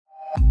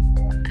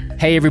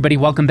Hey everybody,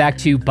 welcome back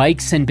to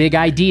Bikes and Big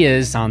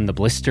Ideas on the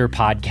Blister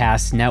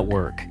Podcast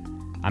Network.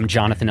 I'm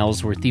Jonathan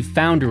Ellsworth, the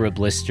founder of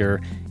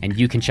Blister, and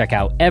you can check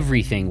out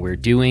everything we're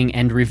doing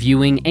and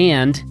reviewing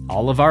and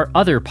all of our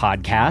other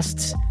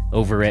podcasts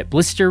over at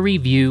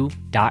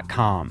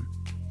blisterreview.com.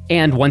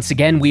 And once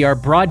again, we are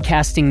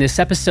broadcasting this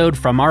episode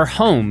from our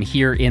home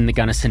here in the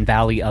Gunnison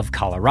Valley of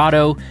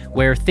Colorado,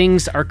 where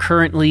things are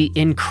currently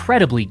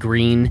incredibly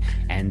green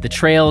and the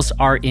trails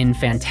are in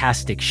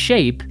fantastic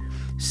shape.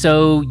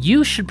 So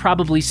you should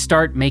probably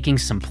start making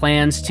some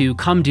plans to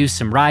come do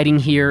some riding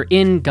here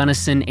in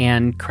Gunnison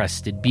and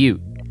Crested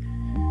Butte.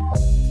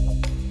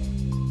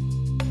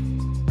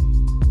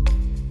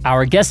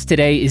 Our guest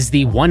today is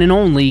the one and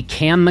only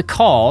Cam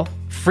McCall,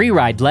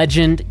 freeride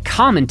legend,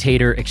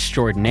 commentator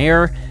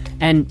extraordinaire,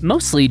 and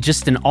mostly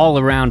just an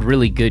all-around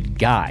really good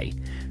guy.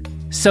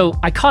 So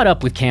I caught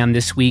up with Cam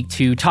this week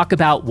to talk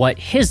about what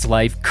his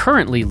life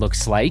currently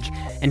looks like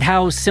and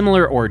how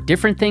similar or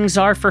different things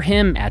are for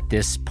him at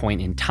this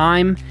point in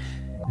time.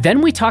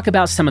 Then we talk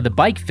about some of the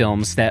bike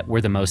films that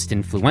were the most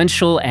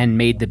influential and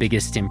made the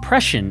biggest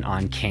impression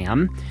on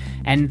Cam.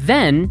 And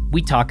then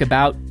we talk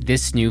about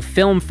this new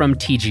film from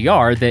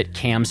TGR that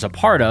Cam's a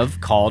part of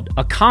called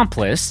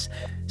Accomplice,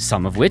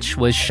 some of which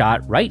was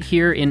shot right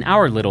here in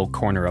our little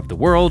corner of the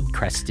world,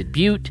 Crested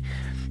Butte.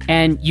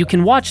 And you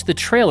can watch the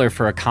trailer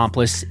for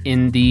Accomplice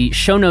in the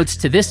show notes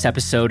to this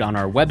episode on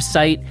our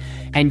website,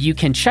 and you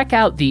can check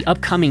out the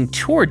upcoming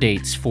tour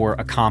dates for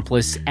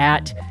Accomplice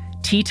at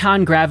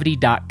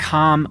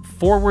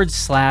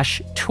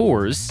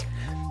tetongravity.com/tours,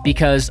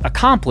 because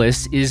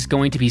Accomplice is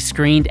going to be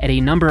screened at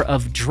a number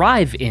of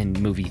drive-in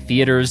movie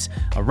theaters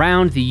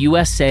around the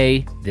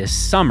USA this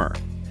summer.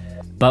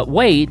 But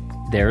wait,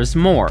 there's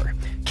more.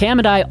 Cam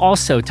and I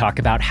also talk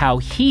about how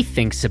he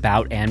thinks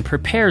about and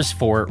prepares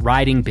for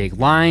riding big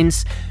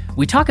lines.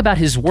 We talk about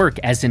his work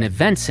as an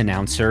events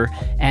announcer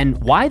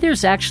and why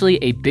there's actually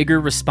a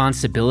bigger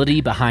responsibility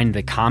behind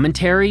the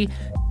commentary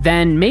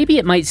than maybe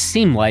it might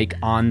seem like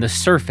on the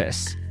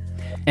surface.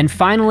 And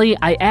finally,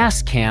 I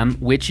asked Cam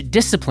which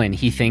discipline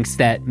he thinks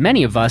that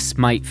many of us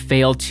might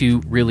fail to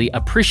really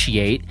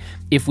appreciate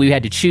if we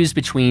had to choose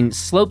between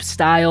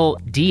slopestyle,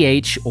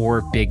 DH,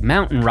 or big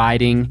mountain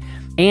riding.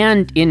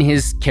 And in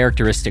his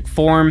characteristic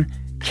form,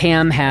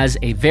 Cam has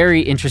a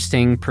very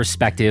interesting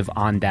perspective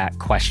on that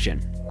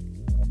question.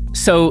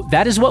 So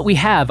that is what we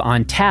have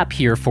on tap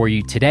here for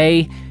you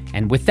today.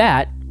 And with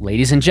that,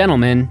 ladies and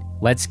gentlemen,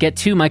 let's get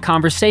to my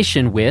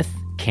conversation with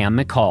Cam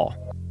McCall.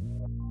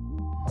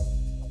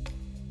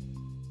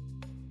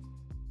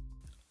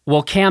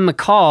 Well, Cam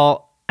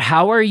McCall,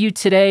 how are you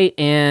today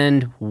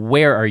and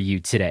where are you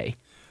today?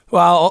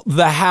 Well,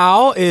 the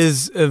how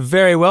is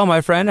very well,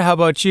 my friend. How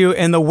about you?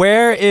 And the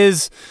where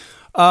is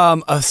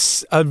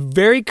a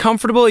very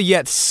comfortable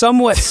yet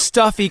somewhat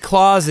stuffy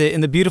closet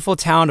in the beautiful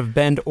town of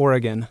Bend,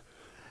 Oregon.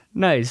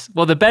 Nice.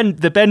 Well, the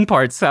Bend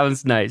part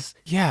sounds nice.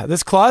 Yeah,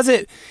 this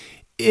closet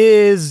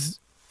is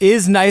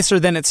nicer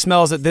than it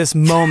smells at this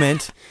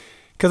moment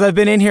because I've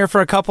been in here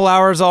for a couple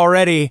hours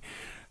already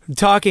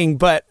talking,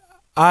 but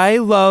I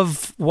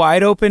love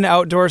wide open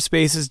outdoor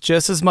spaces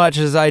just as much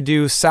as I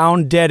do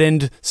sound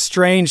deadened,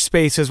 strange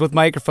spaces with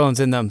microphones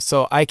in them,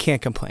 so I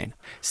can't complain.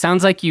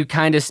 Sounds like you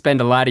kind of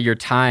spend a lot of your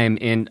time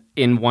in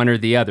one or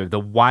the other, the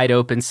wide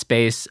open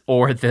space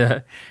or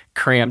the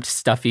cramped,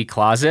 stuffy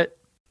closet.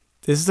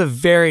 This is a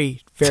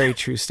very, very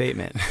true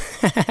statement.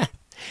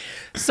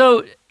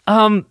 So,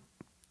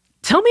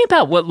 tell me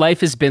about what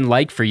life has been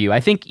like for you. I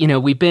think,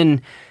 we've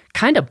been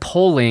kind of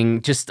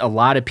polling just a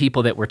lot of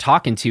people that we're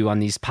talking to on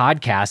these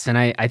podcasts. And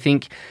I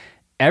think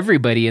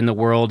everybody in the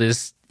world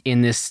is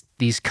in these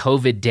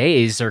COVID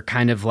days are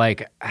kind of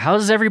like,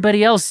 how's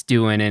everybody else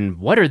doing and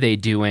what are they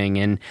doing?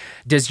 And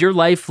does your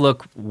life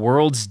look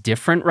worlds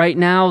different right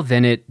now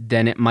than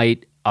it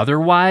might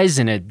otherwise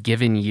in a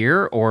given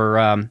year?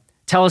 Or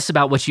tell us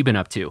about what you've been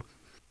up to.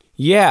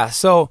 Yeah,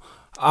 so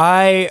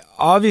I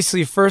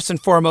obviously first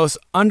and foremost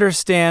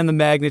understand the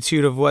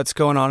magnitude of what's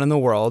going on in the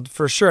world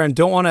for sure, and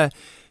don't want to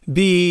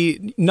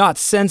be not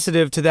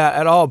sensitive to that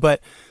at all.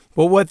 But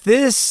what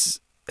this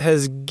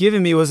has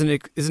given me is an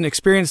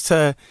experience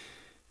to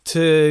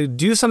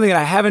do something that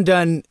I haven't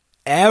done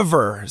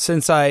ever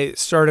since I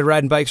started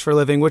riding bikes for a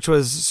living, which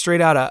was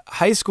straight out of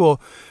high school,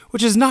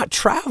 which is not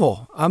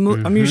travel.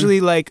 I'm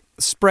usually like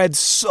spread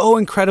so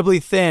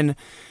incredibly thin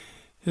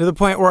to the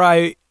point where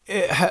I'm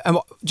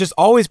just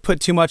always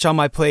put too much on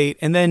my plate,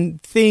 and then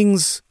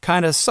things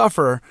kind of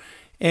suffer.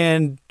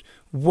 And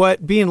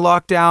what being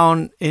locked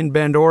down in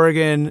Bend,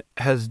 Oregon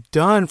has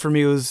done for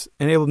me was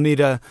enabled me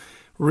to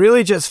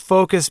really just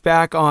focus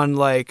back on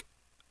like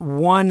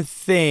one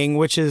thing,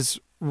 which is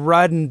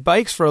riding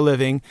bikes for a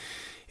living.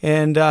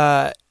 And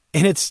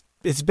it's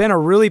been a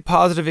really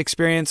positive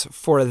experience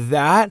for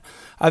that.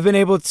 I've been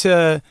able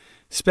to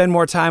spend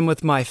more time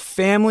with my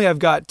family. I've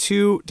got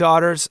 2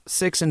 daughters,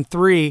 6 and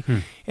 3,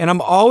 and I'm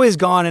always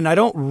gone, and I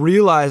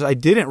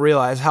didn't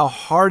realize how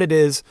hard it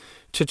is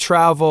to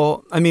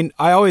travel. I mean,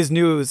 I always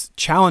knew it was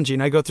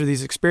challenging. I go through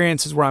these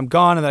experiences where I'm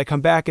gone and then I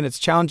come back and it's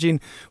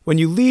challenging. When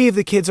you leave,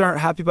 the kids aren't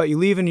happy about you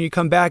leaving, and you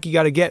come back, you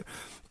got to get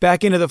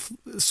back into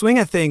the swing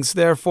of things.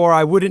 Therefore,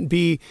 I wouldn't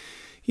be,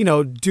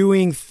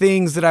 doing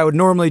things that I would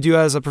normally do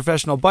as a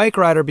professional bike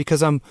rider,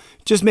 because I'm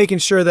just making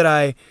sure that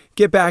I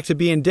get back to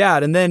being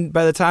dad. And then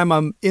by the time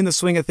I'm in the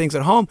swing of things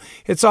at home,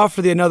 it's off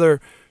for another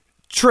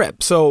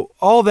trip. So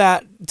all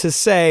that to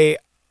say,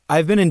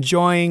 I've been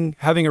enjoying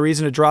having a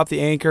reason to drop the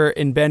anchor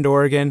in Bend,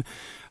 Oregon.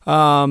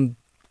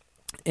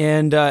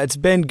 And it's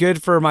been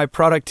good for my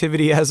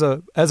productivity as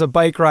a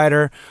bike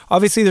rider.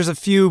 Obviously, there's a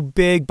few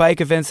big bike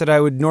events that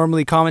I would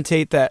normally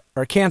commentate that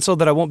are canceled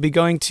that I won't be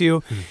going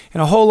to,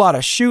 and a whole lot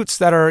of shoots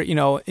that are,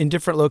 in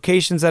different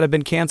locations that have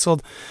been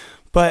canceled.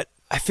 But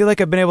I feel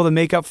like I've been able to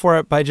make up for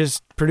it by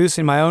just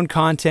producing my own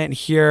content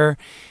here,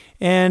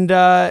 and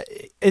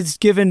it's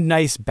given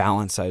nice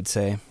balance, I'd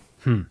say.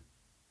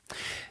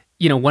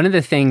 One of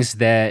the things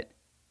that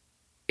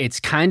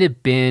it's kind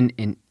of been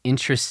an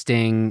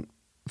interesting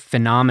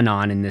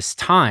phenomenon in this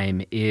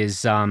time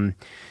is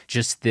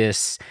just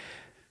this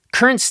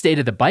current state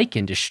of the bike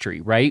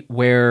industry, right?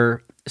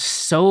 Where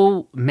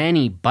so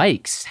many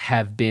bikes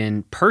have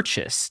been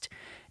purchased,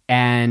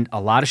 and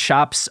a lot of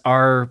shops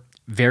are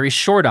very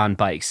short on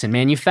bikes, and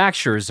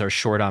manufacturers are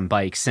short on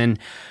bikes. And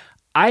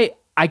I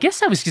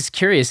guess I was just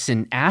curious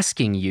in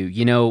asking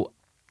you,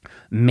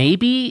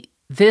 maybe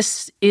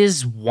this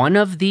is one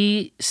of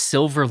the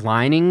silver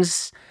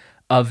linings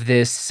of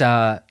this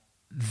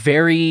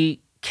very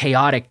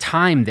chaotic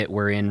time that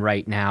we're in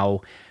right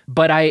now.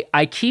 But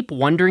I keep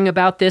wondering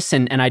about this,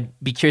 and I'd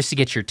be curious to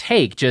get your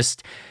take.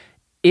 Just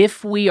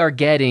if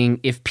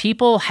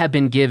people have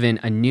been given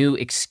a new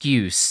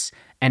excuse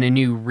and a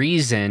new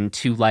reason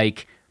to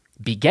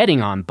be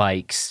getting on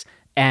bikes,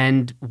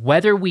 and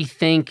whether we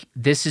think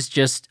this is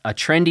just a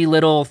trendy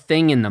little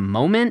thing in the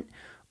moment,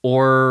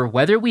 or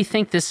whether we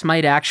think this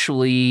might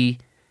actually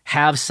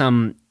have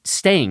some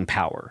staying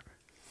power.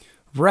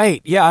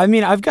 Right. Yeah. I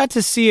mean, I've got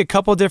to see a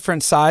couple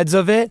different sides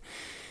of it,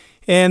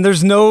 and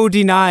there's no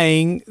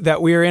denying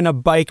that we're in a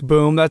bike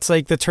boom. That's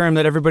the term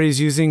that everybody's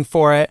using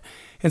for it.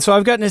 And so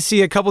I've gotten to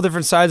see a couple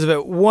different sides of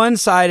it. One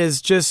side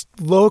is just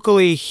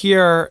locally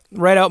here,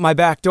 right out my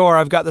back door,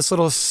 I've got this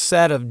little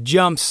set of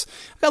jumps.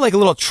 I've got a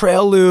little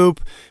trail loop,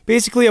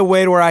 basically a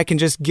way to where I can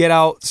just get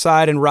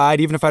outside and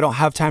ride, even if I don't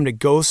have time to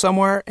go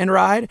somewhere and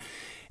ride.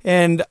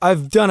 And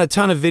I've done a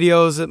ton of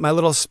videos at my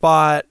little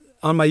spot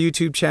on my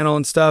YouTube channel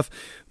and stuff,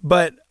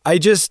 but I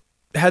just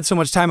had so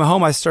much time at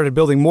home, I started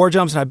building more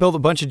jumps, and I built a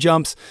bunch of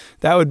jumps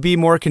that would be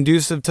more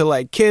conducive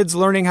to kids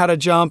learning how to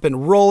jump,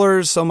 and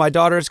rollers so my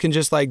daughters can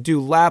just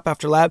do lap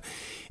after lap.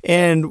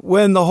 And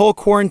when the whole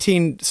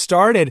quarantine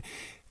started,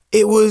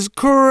 it was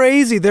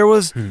crazy. There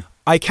was,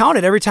 I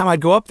counted every time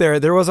I'd go up there,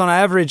 there was on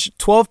average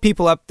 12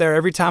 people up there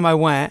every time I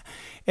went,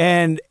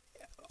 and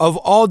of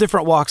all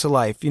different walks of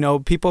life.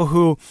 People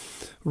who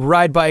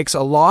ride bikes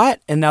a lot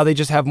and now they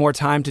just have more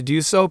time to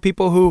do so.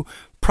 People who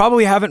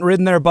probably haven't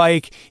ridden their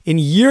bike in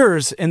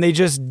years and they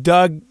just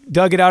dug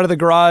it out of the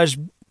garage,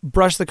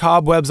 brushed the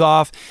cobwebs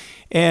off,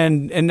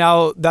 and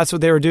now that's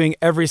what they were doing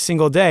every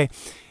single day.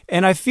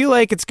 And I feel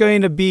like it's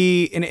going to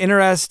be an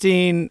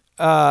interesting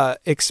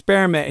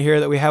experiment here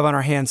that we have on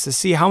our hands to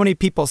see how many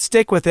people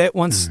stick with it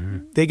once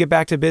they get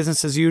back to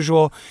business as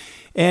usual,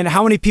 and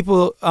how many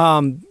people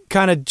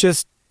kind of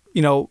just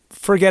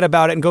forget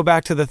about it and go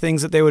back to the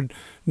things that they would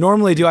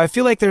normally do. I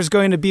feel like there's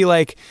going to be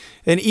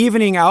an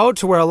evening out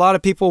to where a lot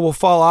of people will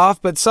fall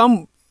off, but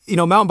some,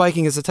 mountain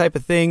biking is the type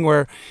of thing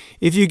where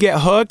if you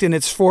get hooked and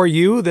it's for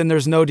you, then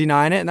there's no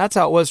denying it. And that's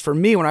how it was for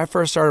me when I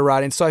first started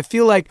riding. So I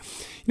feel like,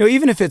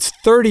 even if it's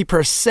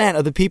 30%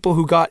 of the people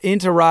who got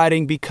into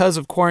riding because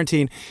of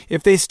quarantine,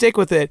 if they stick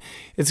with it,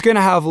 it's going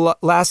to have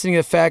lasting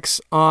effects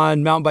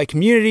on mountain bike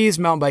communities,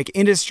 mountain bike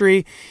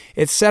industry,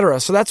 etc.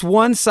 So that's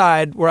one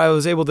side where I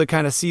was able to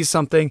kind of see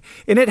something,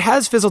 and it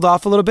has fizzled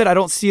off a little bit. I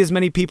don't see as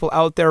many people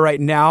out there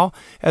right now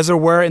as there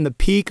were in the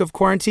peak of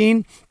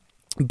quarantine.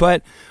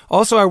 But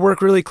also I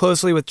work really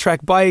closely with Trek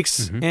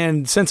Bikes,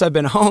 and since I've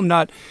been home,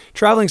 not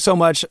traveling so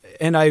much,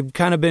 and I've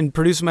kind of been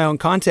producing my own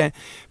content,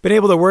 been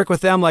able to work with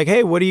them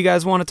hey, what do you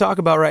guys want to talk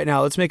about right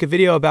now? Let's make a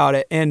video about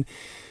it. And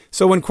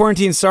so when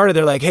quarantine started,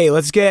 they're hey,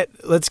 let's get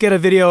a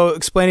video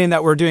explaining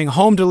that we're doing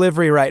home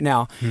delivery right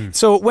now.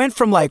 So it went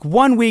from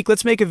 1 week,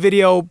 let's make a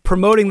video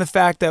promoting the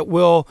fact that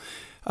we'll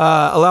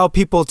allow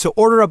people to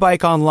order a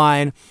bike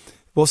online.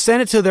 We'll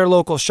send it to their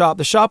local shop.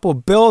 The shop will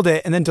build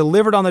it and then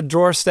deliver it on the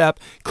doorstep,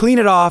 clean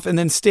it off, and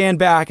then stand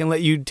back and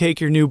let you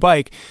take your new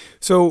bike.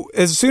 So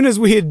as soon as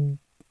we had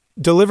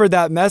delivered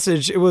that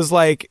message, it was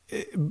it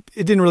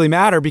didn't really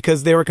matter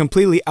because they were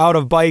completely out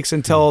of bikes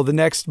until the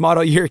next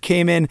model year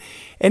came in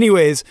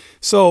anyways.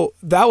 So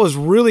that was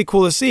really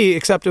cool to see,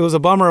 except it was a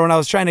bummer when I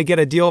was trying to get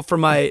a deal for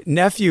my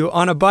nephew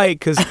on a bike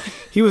because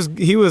he was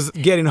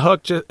getting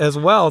hooked as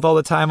well with all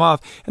the time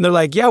off. And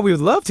they're yeah, we would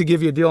love to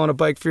give you a deal on a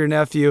bike for your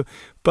nephew,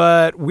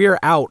 but we're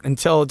out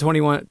until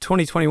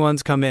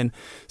 2021's come in.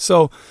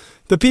 So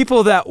the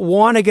people that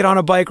want to get on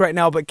a bike right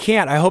now but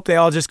can't, I hope they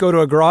all just go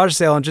to a garage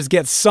sale and just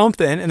get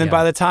something. And then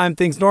by the time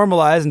things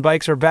normalize and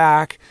bikes are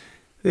back,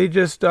 they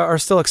just are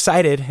still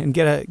excited and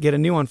get a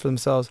new one for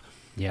themselves.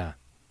 Yeah.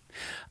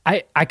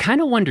 I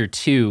kind of wonder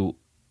too,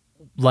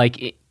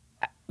 like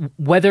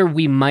whether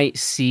we might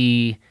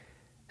see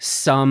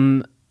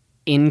some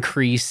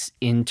increase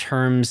in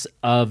terms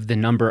of the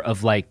number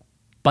of like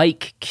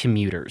bike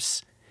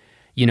commuters,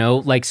 you know,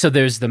 like, so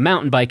there's the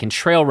mountain bike and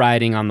trail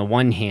riding on the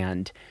one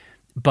hand,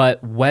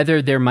 but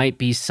whether there might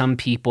be some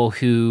people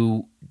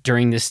who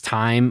during this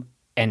time,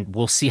 and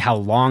we'll see how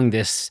long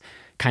this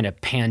kind of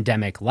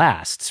pandemic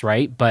lasts,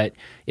 right? But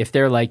if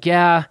they're like,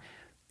 yeah,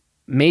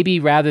 maybe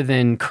rather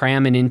than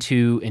cramming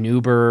into an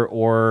Uber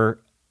or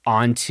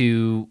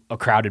onto a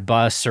crowded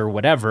bus or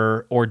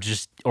whatever, or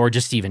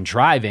just even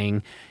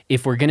driving,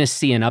 if we're going to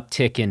see an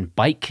uptick in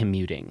bike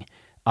commuting,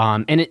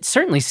 and it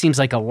certainly seems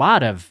like a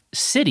lot of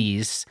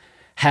cities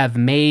have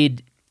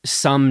made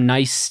some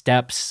nice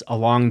steps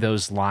along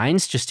those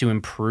lines just to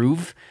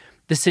improve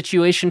the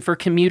situation for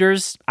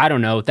commuters. I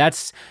don't know.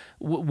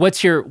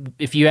 What's your,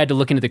 if you had to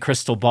look into the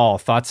crystal ball,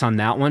 thoughts on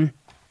that one?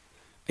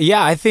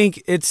 Yeah, I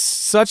think it's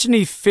such an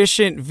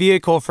efficient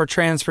vehicle for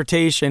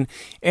transportation,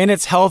 and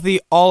it's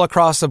healthy all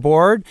across the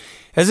board.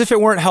 As if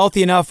it weren't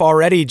healthy enough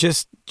already,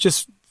 just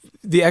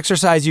the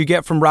exercise you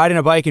get from riding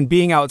a bike and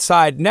being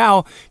outside.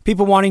 Now,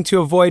 people wanting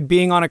to avoid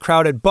being on a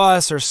crowded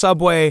bus or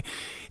subway,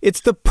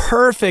 it's the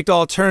perfect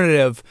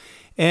alternative.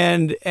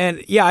 And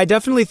yeah, I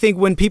definitely think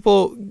when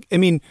people,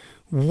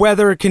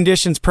 weather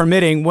conditions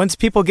permitting, once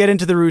people get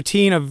into the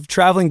routine of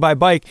traveling by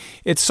bike,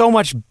 it's so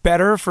much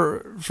better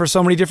for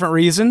so many different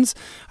reasons.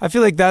 I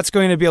feel like that's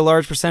going to be a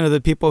large percent of the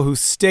people who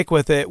stick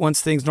with it once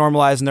things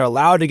normalize and they're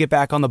allowed to get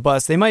back on the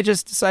bus. They might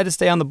just decide to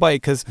stay on the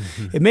bike because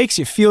it makes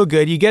you feel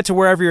good. You get to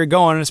wherever you're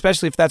going, and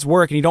especially if that's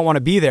work and you don't want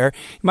to be there,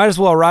 you might as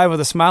well arrive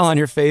with a smile on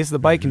your face. The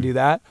bike can do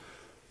that.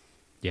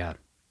 Yeah.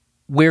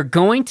 We're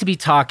going to be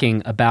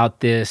talking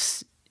about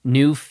this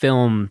new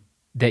film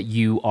that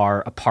you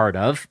are a part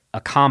of,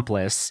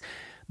 Accomplice.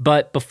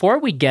 But before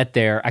we get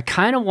there, I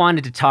kind of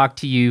wanted to talk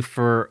to you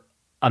for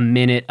a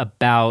minute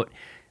about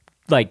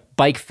like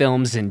bike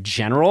films in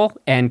general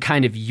and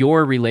kind of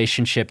your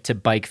relationship to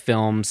bike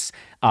films,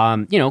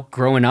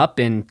 growing up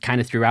and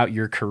kind of throughout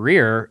your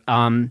career.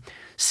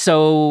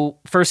 So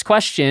first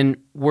question,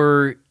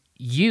 were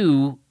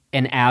you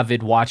an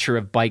avid watcher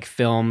of bike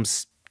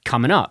films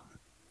coming up?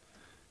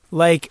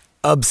 Like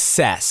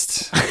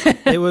obsessed.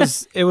 It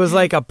was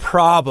like a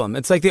problem.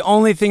 It's like the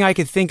only thing I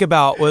could think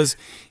about was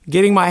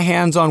getting my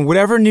hands on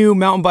whatever new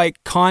mountain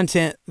bike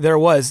content there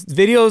was.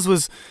 Videos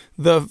was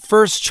the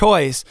first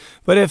choice,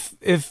 but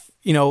if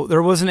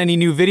there wasn't any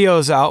new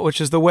videos out, which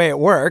is the way it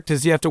worked,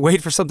 is you have to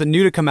wait for something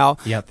new to come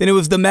out. Yep. Then it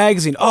was the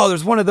magazine. Oh,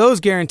 there's one of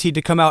those guaranteed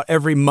to come out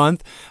every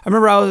month. I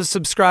remember I was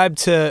subscribed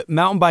to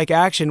Mountain Bike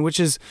Action, which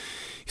is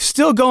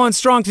still going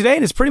strong today,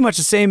 and it's pretty much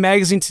the same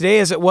magazine today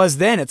as it was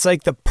then. It's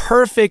like the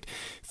perfect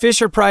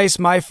Fisher-Price,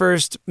 my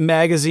first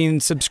magazine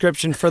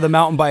subscription for the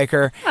mountain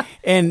biker.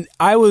 And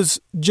I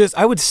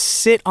would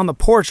sit on the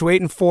porch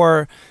waiting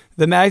for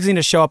the magazine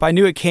to show up. I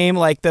knew it came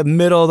like the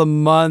middle of the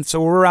month,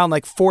 so we're around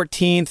like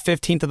 14th,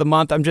 15th of the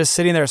month. I'm just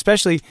sitting there,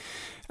 especially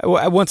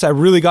once I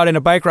really got into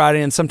bike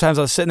riding, and sometimes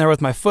I was sitting there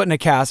with my foot in a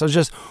cast. I was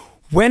just,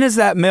 when is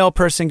that mail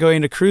person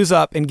going to cruise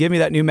up and give me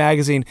that new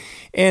magazine?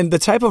 And the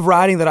type of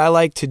riding that I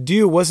like to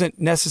do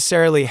wasn't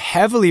necessarily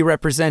heavily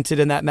represented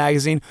in that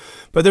magazine,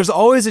 but there's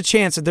always a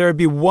chance that there would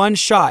be one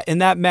shot in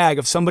that mag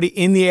of somebody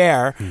in the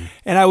air,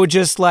 and I would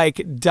just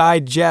like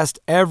digest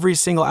every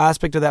single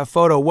aspect of that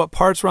photo, what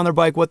parts were on their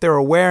bike, what they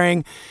were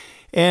wearing.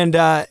 And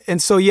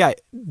so, yeah,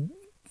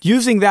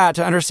 using that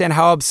to understand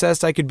how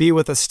obsessed I could be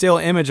with a still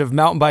image of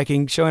mountain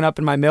biking showing up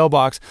in my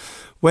mailbox.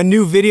 When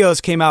new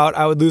videos came out,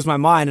 I would lose my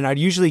mind, and I'd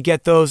usually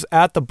get those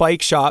at the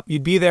bike shop.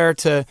 You'd be there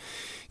to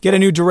get a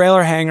new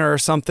derailleur hanger or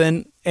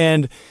something,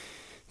 and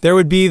there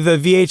would be the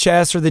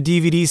VHS or the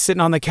DVD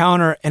sitting on the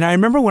counter. And I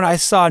remember when I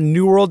saw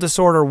New World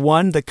Disorder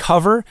 1, the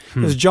cover, it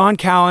was John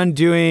Cowan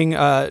doing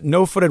a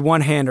no-footed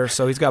one-hander.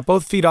 So he's got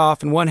both feet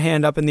off and one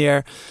hand up in the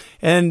air.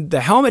 And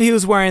the helmet he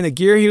was wearing, the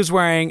gear he was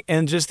wearing,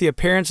 and just the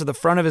appearance of the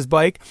front of his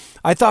bike,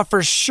 I thought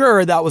for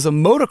sure that was a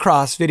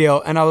motocross video.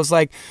 And I was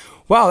like,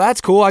 wow,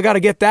 that's cool. I got to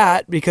get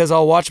that because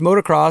I'll watch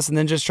motocross and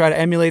then just try to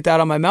emulate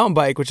that on my mountain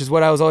bike, which is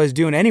what I was always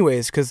doing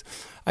anyways, because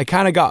I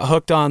kind of got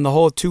hooked on the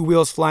whole two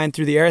wheels flying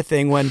through the air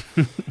thing when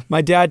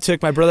my dad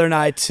took my brother and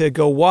I to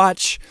go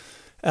watch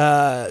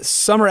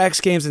Summer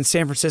X Games in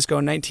San Francisco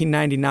in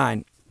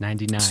 1999.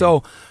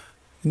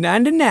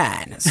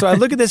 99. So I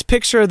look at this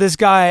picture of this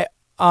guy,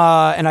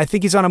 and I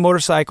think he's on a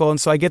motorcycle, and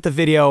so I get the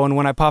video, and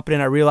when I pop it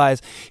in, I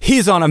realize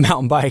he's on a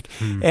mountain bike,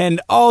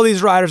 and all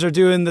these riders are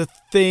doing the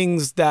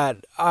things that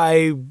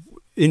I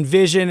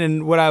envision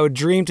and what I would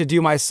dream to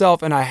do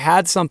myself, and I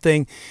had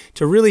something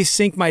to really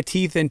sink my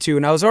teeth into,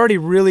 and I was already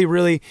really,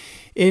 really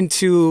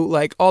into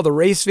like all the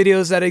race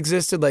videos that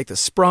existed, like the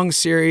Sprung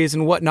series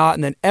and whatnot,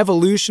 and then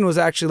Evolution was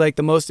actually like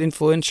the most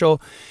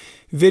influential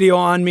video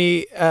on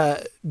me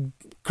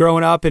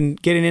growing up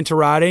and getting into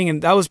riding,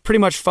 and that was pretty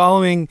much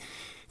following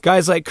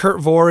guys like Kurt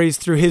Voorhees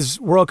through his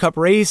World Cup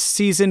race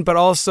season, but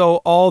also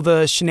all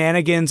the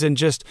shenanigans and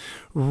just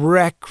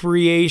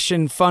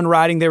recreation, fun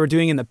riding they were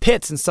doing in the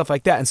pits and stuff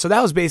like that. And so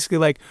that was basically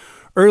like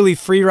early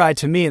free ride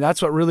to me. And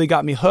that's what really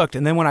got me hooked.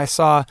 And then when I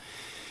saw,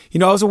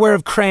 I was aware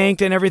of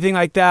Cranked and everything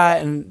like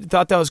that and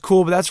thought that was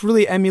cool, but that's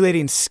really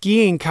emulating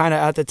skiing kind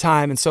of at the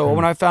time. And so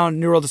when I found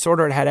New World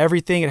Disorder, it had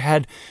everything. It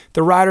had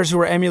the riders who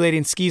were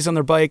emulating skis on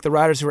their bike, the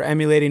riders who were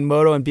emulating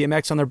moto and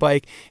BMX on their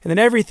bike, and then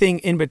everything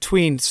in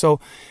between. So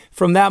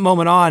from that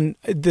moment on,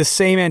 the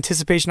same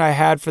anticipation I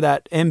had for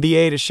that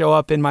NBA to show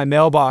up in my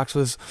mailbox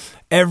was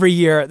every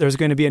year there's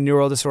going to be a New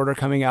World Disorder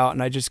coming out,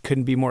 and I just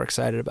couldn't be more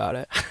excited about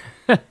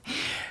it.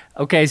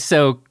 Okay,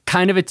 so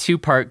kind of a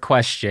two-part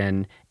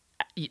question.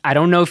 I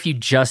don't know if you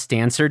just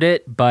answered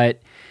it,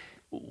 but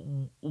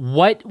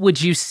what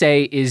would you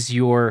say is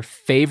your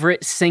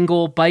favorite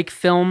single bike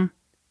film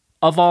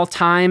of all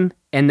time?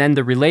 And then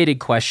the related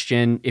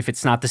question, if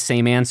it's not the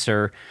same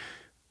answer,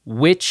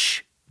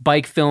 which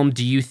bike film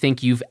do you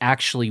think you've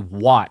actually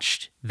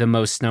watched the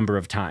most number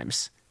of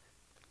times?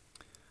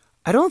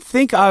 I don't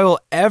think I will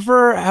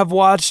ever have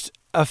watched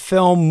a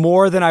film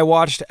more than I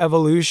watched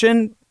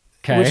Evolution.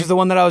 Okay. Which is the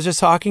one that I was just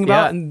talking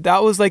about. Yeah. And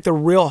that was like the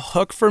real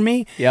hook for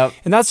me. Yep.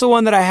 And that's the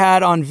one that I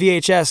had on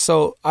VHS.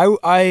 So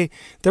I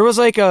there was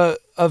like a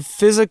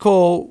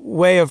physical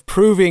way of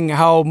proving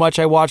how much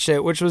I watched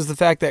it, which was the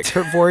fact that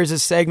Kurt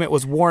Voorhees' segment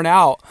was worn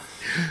out.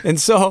 And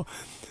so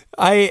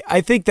I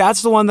think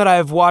that's the one that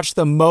I've watched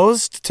the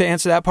most, to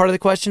answer that part of the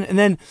question. And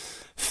then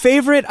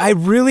favorite, I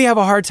really have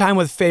a hard time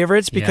with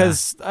favorites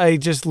because I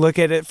just look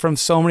at it from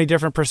so many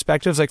different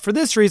perspectives. Like, for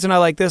this reason, I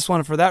like this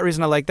one. For that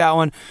reason, I like that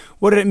one.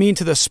 What did it mean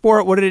to the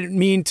sport? What did it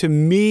mean to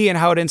me and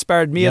how it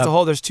inspired me as a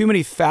whole? There's too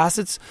many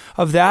facets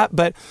of that.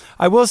 But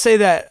I will say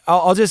that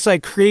I'll just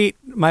like create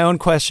my own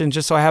question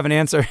just so I have an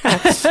answer.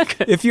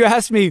 If you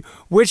ask me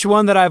which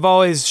one that I've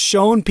always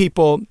shown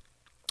people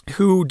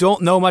who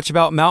don't know much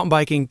about mountain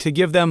biking, to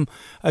give them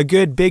a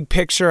good big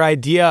picture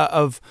idea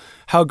of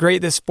how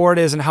great this sport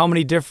is and how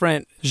many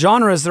different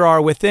genres there are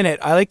within it,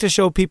 I like to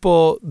show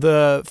people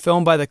the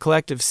film by the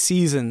collective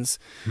Seasons,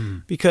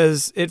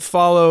 because it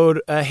followed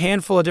a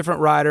handful of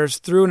different riders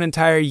through an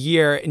entire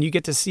year, and you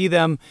get to see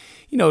them,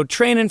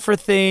 training for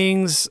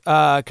things,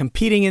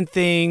 competing in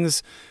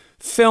things,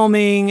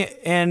 filming,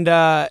 and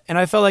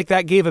I felt like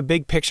that gave a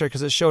big picture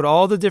because it showed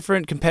all the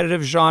different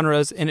competitive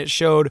genres, and it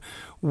showed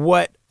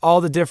what all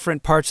the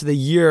different parts of the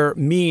year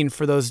mean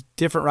for those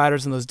different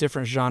riders and those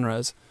different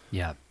genres.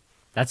 Yeah,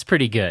 that's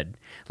pretty good.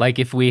 Like,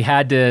 if we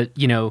had to,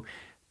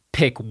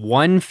 pick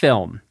one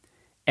film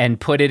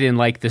and put it in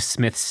like the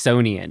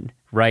Smithsonian,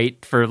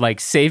 right? For like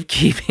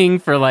safekeeping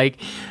for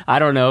like, I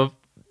don't know,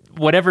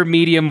 whatever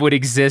medium would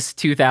exist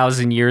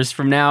 2,000 years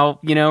from now,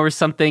 or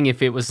something.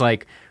 If it was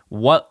like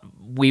what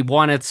we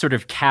want to sort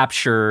of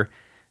capture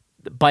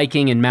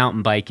biking and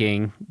mountain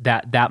biking,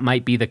 that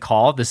might be the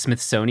call, the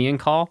Smithsonian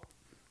call.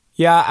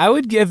 Yeah, I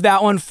would give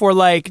that one for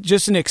like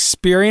just an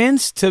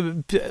experience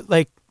to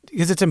like,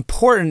 because it's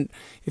important.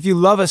 If you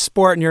love a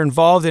sport and you're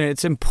involved in it,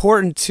 it's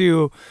important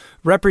to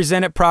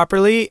represent it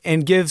properly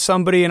and give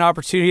somebody an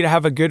opportunity to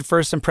have a good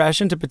first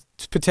impression, to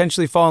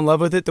potentially fall in love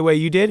with it the way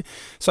you did.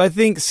 So I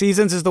think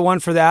Seasons is the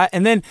one for that.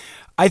 And then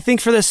I think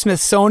for the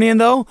Smithsonian,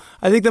 though,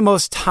 I think the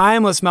most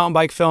timeless mountain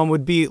bike film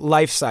would be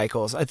Life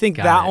Cycles. I think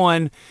that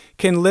one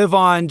can live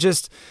on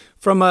just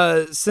from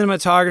a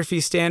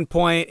cinematography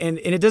standpoint, and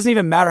it doesn't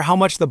even matter how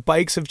much the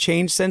bikes have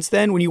changed since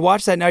then. When you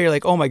watch that now, you're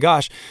like, oh my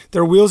gosh,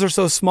 their wheels are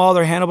so small,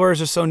 their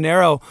handlebars are so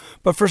narrow.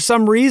 But for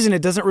some reason,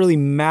 it doesn't really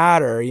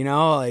matter,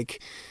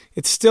 like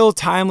it's still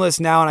timeless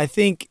now. And I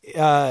think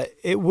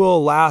it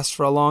will last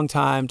for a long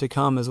time to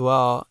come as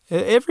well.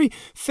 Every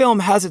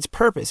film has its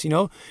purpose,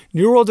 New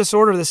World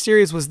Disorder, the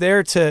series, was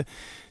there to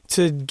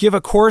give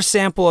a core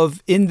sample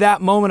of, in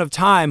that moment of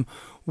time,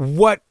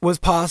 what was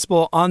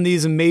possible on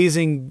these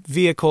amazing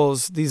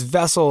vehicles, these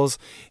vessels,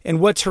 and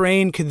what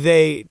terrain could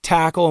they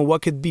tackle and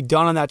what could be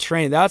done on that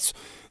terrain. That's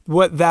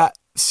what that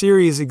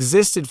series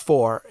existed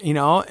for,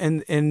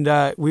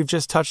 and we've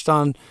just touched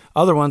on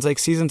other ones like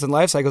Seasons and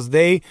Life Cycles.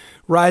 They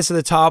rise to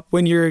the top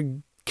when you're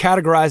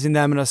categorizing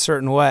them in a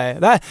certain way.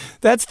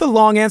 That's the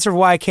long answer of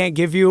why I can't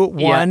give you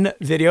one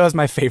video as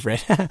my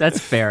favorite. That's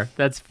fair.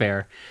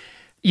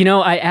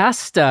 I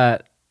asked...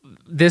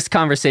 this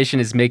conversation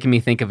is making me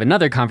think of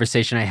another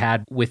conversation I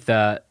had with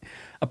a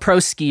pro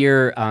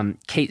skier,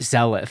 Kate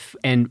Zelliff,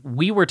 and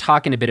we were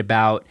talking a bit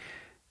about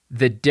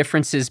the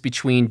differences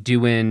between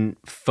doing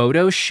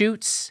photo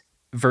shoots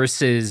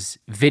versus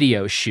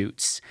video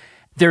shoots.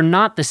 They're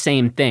not the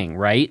same thing,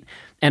 right?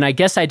 And I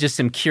guess I just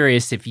am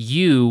curious if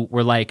you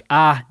were like,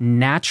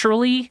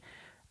 naturally,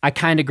 I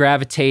kind of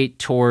gravitate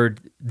toward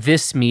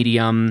this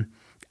medium.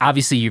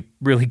 Obviously, you're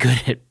really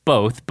good at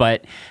both,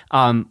 but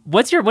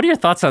what are your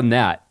thoughts on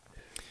that?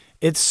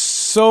 It's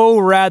so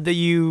rad that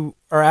you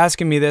are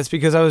asking me this,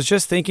 because I was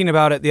just thinking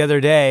about it the other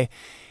day,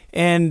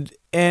 and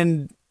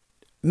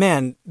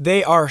man,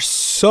 they are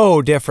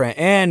so different.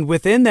 And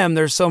within them,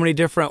 there's so many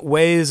different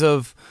ways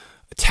of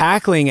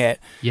tackling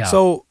it. Yeah.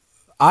 So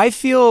I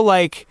feel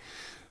like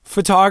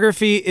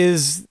photography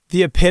is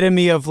the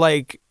epitome of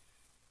like,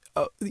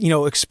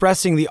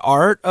 expressing the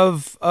art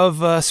of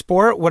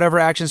sport, whatever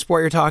action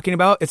sport you're talking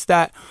about. It's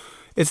that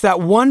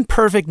one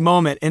perfect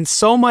moment, and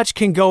so much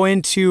can go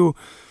into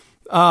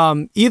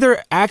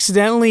either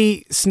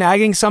accidentally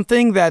snagging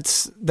something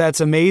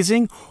that's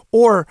amazing,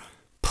 or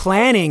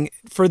planning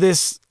for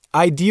this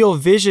ideal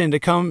vision to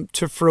come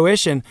to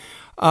fruition.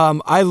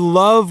 I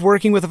love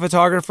working with a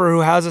photographer who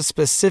has a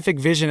specific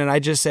vision, and I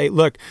just say,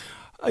 look,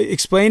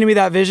 explain to me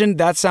that vision.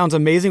 That sounds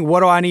amazing.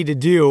 What do I need to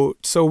do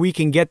so we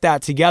can get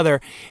that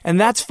together? And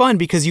that's fun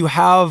because you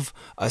have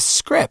a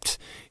script.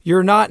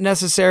 You're not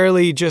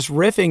necessarily just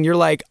riffing. You're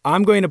like,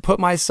 I'm going to put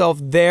myself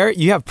there.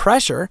 You have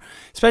pressure,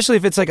 especially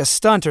if it's like a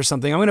stunt or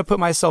something. I'm going to put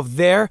myself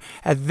there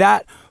at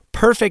that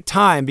perfect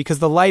time because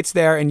the light's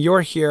there and you're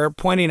here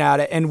pointing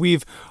at it, and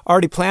we've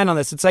already planned on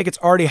this. It's like it's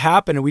already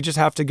happened, and we just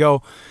have to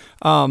go,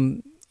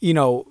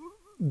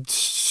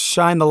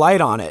 shine the light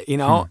on it,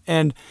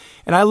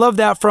 And I love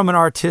that from an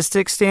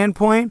artistic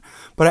standpoint.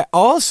 But I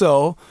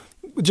also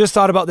just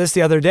thought about this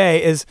the other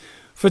day, is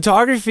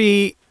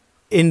photography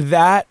in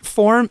that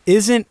form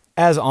isn't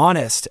as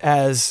honest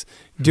as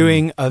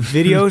doing a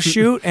video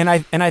shoot. And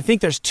I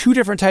think there's two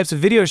different types of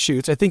video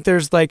shoots. I think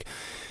there's like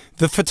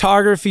the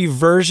photography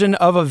version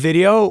of a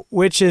video,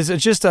 which is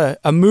just a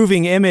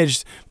moving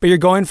image, but you're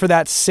going for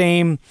that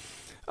same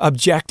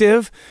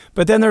objective.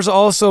 But then there's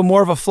also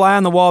more of a fly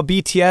on the wall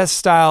BTS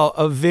style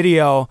of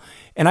video.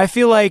 And I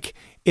feel like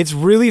it's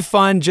really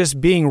fun just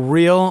being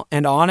real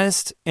and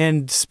honest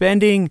and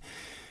spending,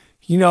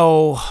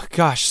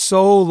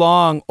 so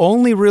long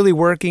only really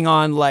working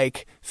on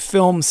like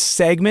film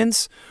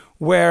segments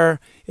where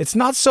it's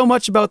not so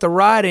much about the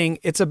riding,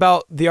 it's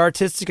about the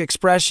artistic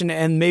expression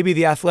and maybe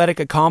the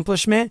athletic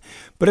accomplishment,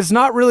 but it's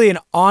not really an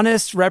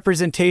honest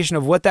representation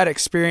of what that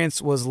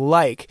experience was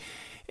like.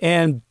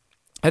 And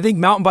I think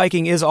mountain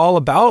biking is all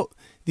about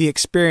the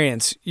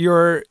experience.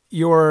 You're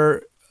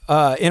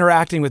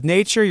interacting with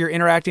nature, you're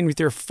interacting with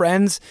your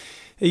friends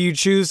that you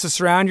choose to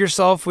surround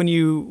yourself when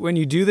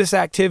you do this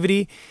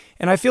activity.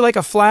 And I feel like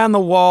a fly on the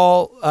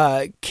wall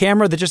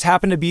camera that just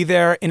happened to be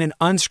there in an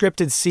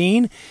unscripted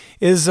scene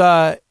is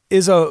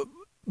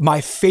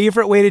my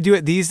favorite way to do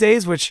it these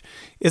days, which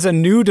is a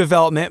new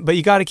development, but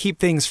you got to keep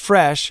things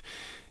fresh.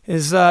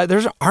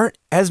 There aren't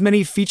as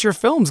many feature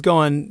films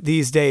going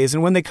these days.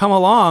 And when they come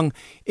along,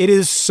 it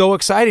is so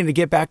exciting to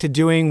get back to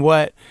doing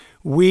what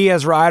we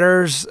as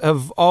riders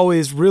have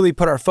always really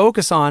put our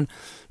focus on.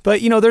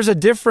 But, there's a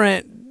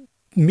different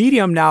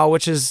medium now,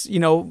 which is,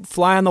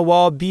 fly on the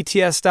wall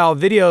BTS style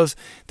videos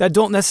that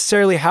don't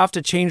necessarily have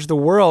to change the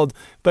world,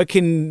 but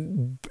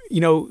can,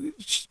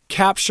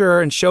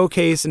 capture and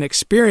showcase an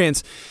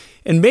experience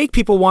and make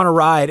people want to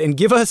ride and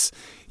give us,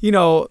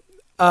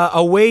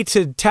 a way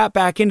to tap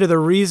back into the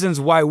reasons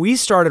why we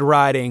started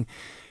riding.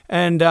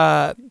 And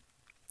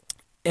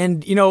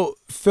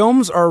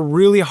films are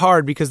really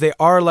hard because they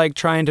are like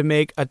trying to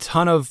make a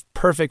ton of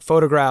perfect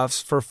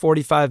photographs for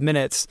 45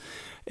 minutes.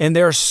 And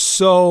they're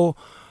so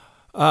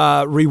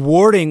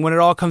rewarding when it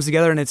all comes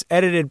together and it's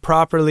edited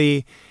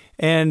properly.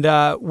 And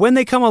when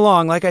they come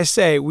along, like I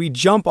say, we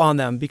jump on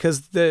them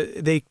because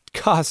they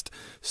cost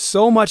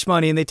so much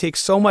money and they take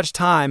so much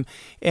time,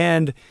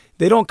 and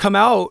they don't come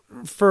out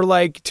for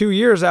like 2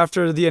 years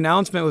after the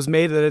announcement was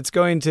made that it's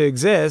going to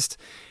exist.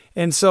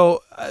 And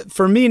so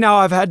for me now,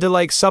 I've had to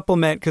like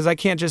supplement because I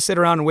can't just sit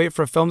around and wait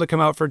for a film to come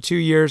out for 2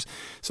 years.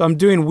 So I'm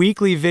doing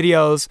weekly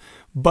videos,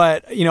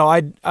 but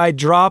I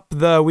drop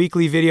the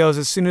weekly videos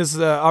as soon as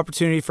the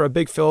opportunity for a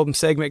big film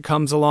segment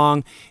comes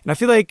along. And I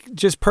feel like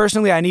just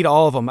personally, I need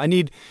all of them. I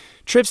need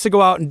trips to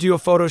go out and do a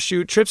photo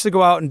shoot, trips to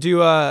go out and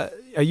do a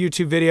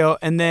YouTube video,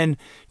 and then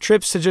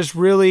trips to just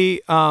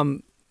really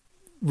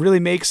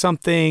make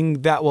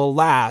something that will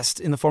last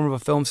in the form of a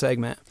film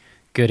segment.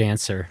 Good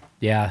answer.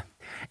 Yeah.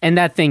 And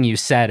that thing you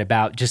said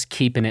about just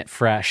keeping it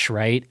fresh,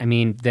 right? I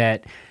mean,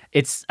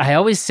 I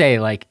always say,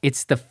 like,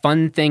 it's the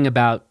fun thing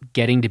about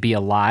getting to be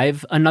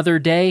alive another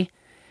day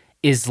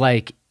is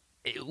like,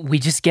 we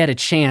just get a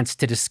chance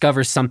to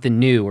discover something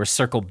new or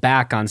circle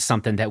back on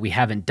something that we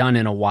haven't done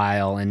in a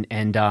while.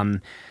 And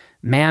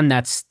man,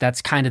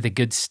 that's kind of the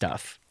good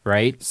stuff,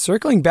 right?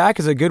 Circling back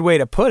is a good way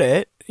to put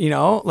it,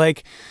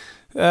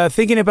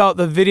 thinking about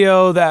the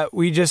video that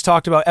we just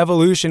talked about,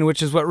 Evolution,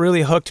 which is what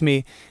really hooked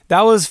me.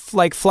 That was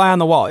like fly on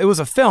the wall. It was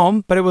a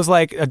film, but it was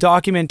like a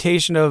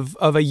documentation of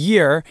a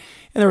year,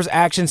 and there was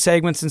action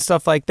segments and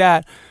stuff like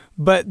that.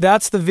 But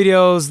that's the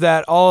videos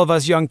that all of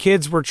us young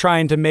kids were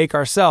trying to make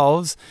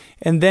ourselves.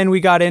 And then we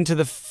got into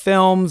the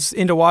films,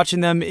 into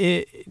watching them,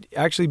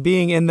 actually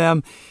being in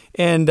them.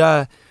 And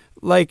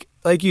like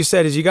you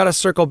said, is you got to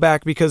circle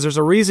back because there's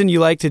a reason you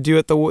like to do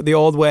it the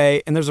old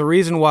way, and there's a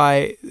reason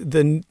why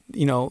the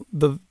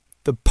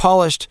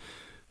polished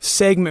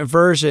segment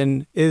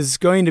version is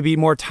going to be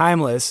more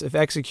timeless if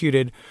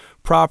executed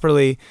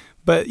properly.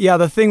 But yeah,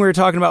 the thing we were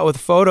talking about with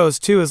photos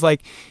too is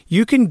like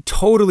you can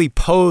totally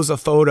pose a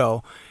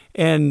photo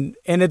and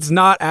it's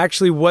not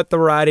actually what the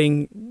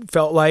riding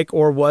felt like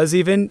or was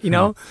even,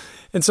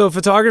 And so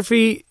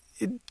photography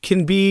it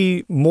can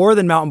be more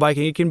than mountain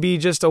biking. It can be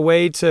just a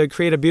way to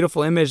create a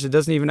beautiful image that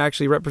doesn't even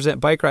actually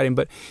represent bike riding.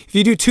 But if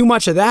you do too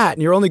much of that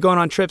and you're only going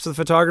on trips with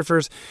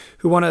photographers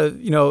who want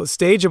to,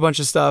 stage a bunch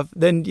of stuff,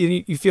 then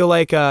you feel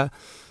like a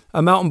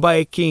mountain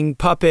biking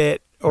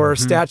puppet or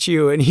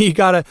statue. And you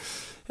gotta,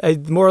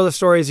 the moral of the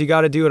story is you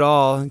gotta do it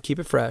all and keep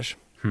it fresh.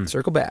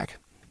 Circle back.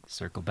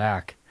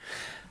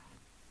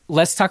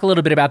 Let's talk a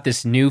little bit about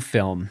this new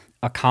film,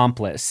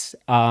 Accomplice.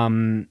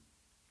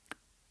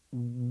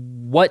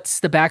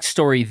 What's the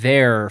backstory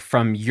there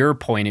from your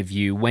point of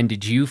view? When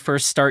did you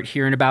first start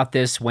hearing about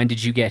this? When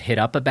did you get hit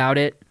up about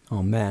it?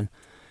 Oh man,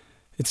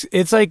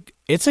 it's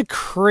a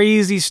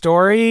crazy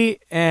story,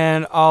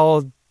 and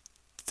I'll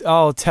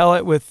tell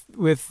it with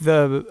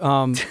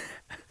the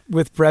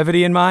with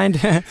brevity in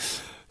mind,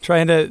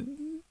 trying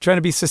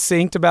to be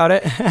succinct about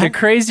it. The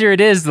crazier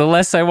it is, the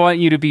less I want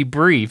you to be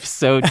brief.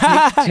 So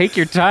take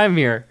your time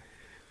here.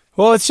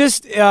 Well, it's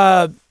just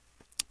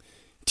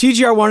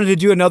TGR wanted to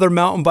do another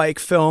mountain bike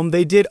film.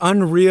 They did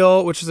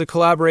Unreal, which was a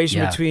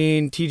collaboration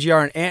between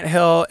TGR and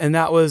Anthill, and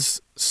that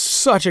was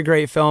such a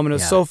great film, and it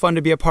was so fun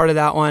to be a part of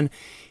that one.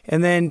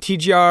 And then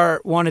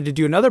TGR wanted to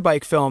do another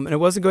bike film, and it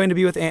wasn't going to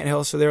be with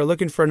Anthill, so they were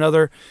looking for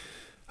another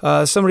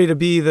somebody to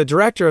be the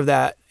director of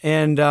that.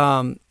 And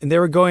they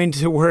were going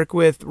to work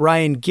with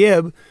Ryan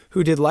Gibb,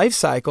 who did Life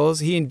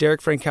Cycles. He and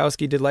Derek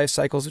Frankowski did Life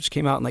Cycles, which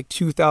came out in like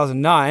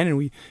 2009, and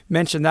we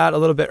mentioned that a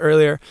little bit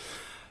earlier.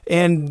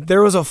 And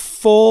there was a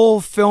full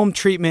film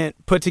treatment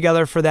put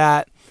together for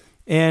that.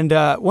 And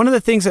one of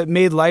the things that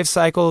made Life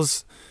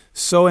Cycles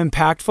so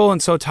impactful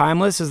and so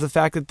timeless is the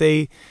fact that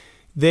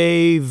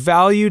they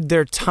valued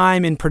their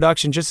time in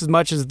production just as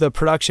much as the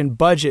production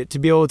budget to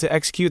be able to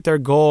execute their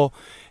goal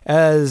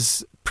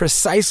as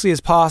precisely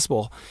as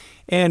possible.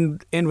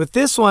 And with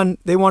this one,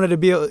 Gibb wanted to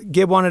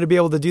be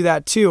able to do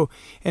that too.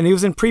 And he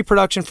was in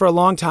pre-production for a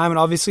long time. And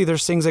obviously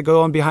there's things that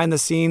go on behind the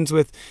scenes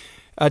with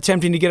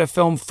attempting to get a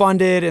film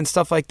funded and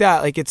stuff like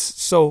that. Like, it's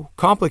so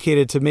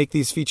complicated to make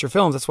these feature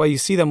films. That's why you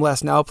see them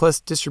less now.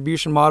 Plus,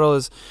 distribution model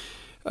has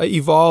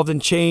evolved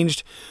and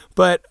changed.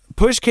 But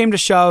push came to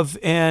shove,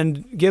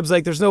 and Gibbs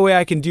like, there's no way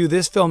I can do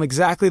this film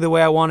exactly the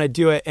way I want to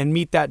do it and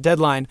meet that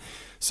deadline.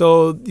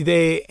 So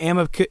they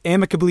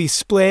amicably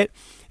split,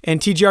 and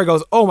TGR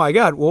goes, oh my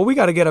God, well, we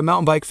got to get a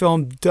mountain bike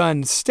film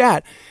done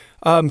stat.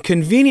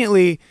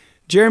 Conveniently,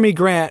 Jeremy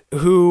Grant,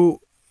 who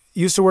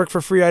used to work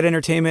for Freeride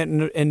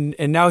Entertainment,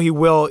 and now he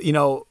will,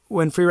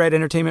 when Freeride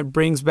Entertainment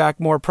brings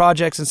back more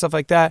projects and stuff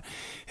like that,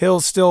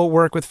 he'll still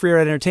work with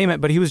Freeride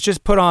Entertainment, but he was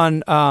just put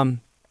on,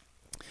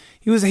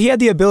 he had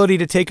the ability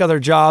to take other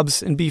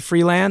jobs and be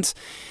freelance.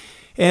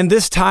 And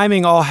this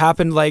timing all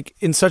happened like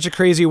in such a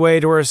crazy way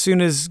to where as soon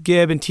as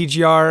Gibb and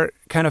TGR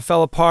kind of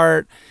fell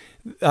apart,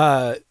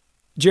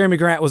 Jeremy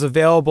Grant was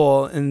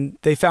available, and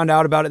they found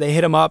out about it. They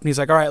hit him up, and he's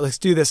like, all right, let's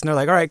do this. And they're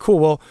like, all right, cool.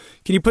 Well,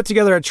 can you put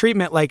together a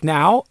treatment like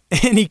now?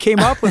 And he came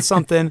up with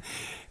something,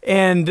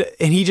 and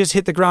he just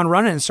hit the ground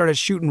running and started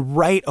shooting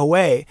right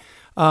away.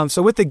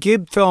 So with the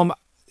Gibb film,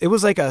 it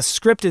was like a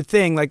scripted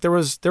thing. Like there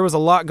was a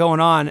lot going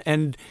on,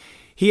 and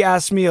he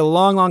asked me a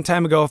long, long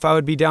time ago if I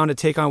would be down to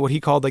take on what he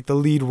called like the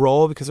lead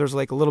role, because there's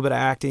like a little bit of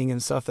acting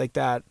and stuff like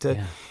that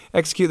to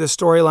execute the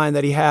storyline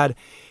that he had.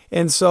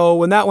 And so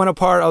when that went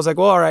apart, I was like,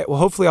 well, all right, well,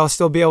 hopefully I'll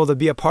still be able to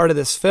be a part of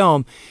this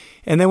film.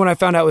 And then when I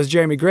found out it was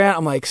Jeremy Grant,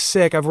 I'm like,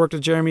 sick. I've worked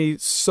with Jeremy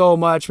so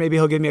much. Maybe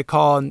he'll give me a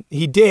call. And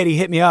he did. He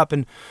hit me up.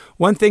 And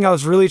one thing I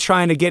was really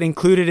trying to get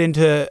included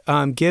into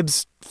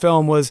Gibbs'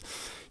 film was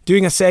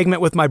doing a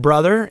segment with my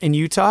brother in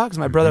Utah, because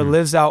my brother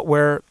lives out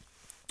where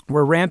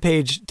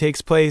Rampage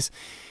takes place.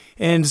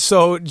 And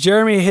so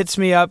Jeremy hits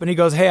me up and he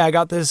goes, hey, I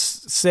got this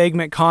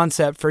segment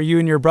concept for you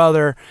and your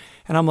brother.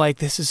 And I'm like,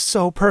 this is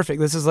so perfect.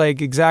 This is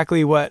like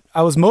exactly what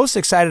I was most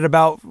excited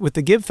about with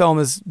the Gibb film,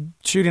 is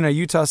shooting a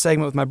Utah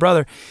segment with my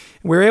brother.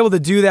 We were able to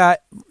do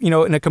that,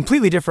 in a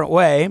completely different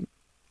way,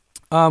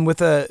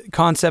 with a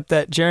concept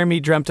that Jeremy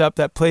dreamt up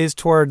that plays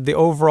toward the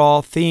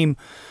overall theme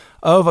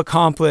of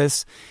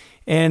Accomplice.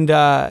 And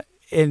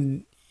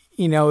it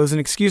was an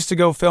excuse to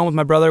go film with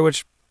my brother,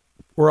 which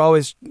we're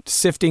always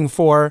sifting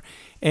for.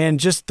 And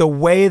just the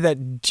way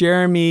that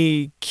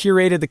Jeremy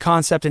curated the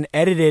concept and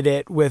edited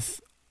it with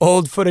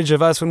old footage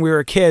of us when we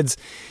were kids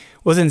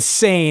was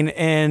insane.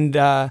 And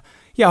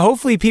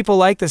hopefully people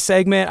like the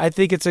segment. I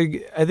think it's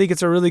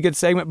a really good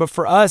segment, but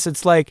for us,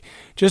 it's like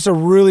just a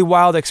really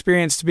wild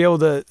experience to be able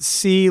to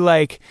see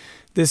like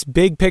this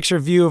big picture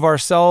view of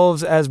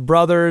ourselves as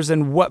brothers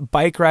and what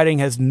bike riding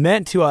has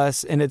meant to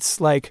us. And it's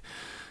like,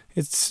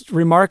 it's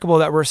remarkable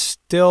that we're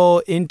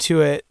still into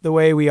it the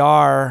way we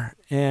are.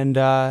 And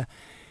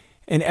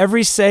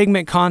every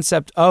segment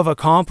concept of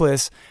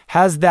Accomplice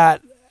has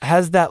that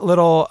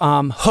little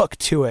hook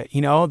to it.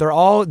 They're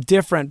all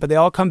different, but they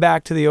all come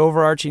back to the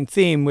overarching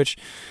theme, which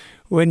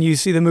when you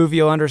see the movie,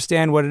 you'll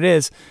understand what it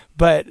is.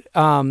 But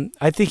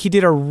I think he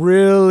did a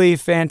really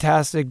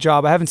fantastic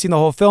job. I haven't seen the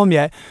whole film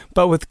yet,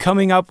 but with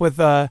coming up with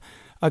a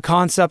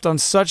concept on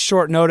such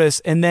short notice,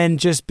 and then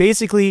just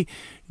basically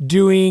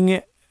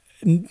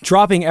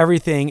dropping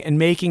everything and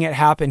making it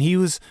happen. He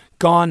was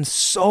gone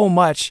so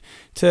much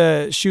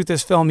to shoot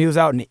this film. He was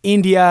out in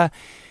India.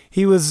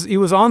 He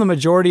was on the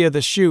majority of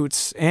the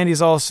shoots, and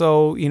he's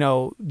also,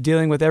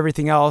 dealing with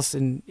everything else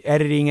and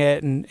editing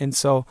it. And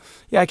so,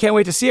 I can't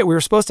wait to see it. We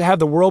were supposed to have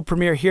the world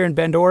premiere here in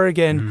Bend,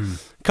 Oregon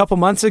a couple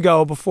months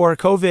ago before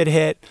COVID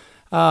hit.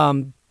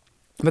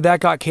 But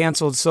that got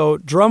canceled. So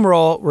drum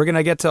roll, we're going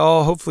to get to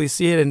all hopefully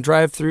see it and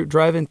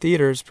drive-in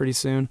theaters pretty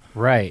soon.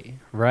 Right.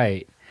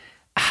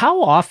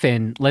 How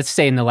often, let's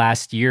say in the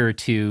last year or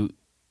two,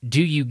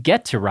 do you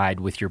get to ride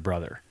with your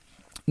brother?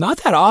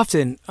 Not that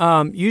often.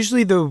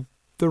 Usually the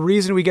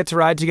reason we get to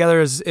ride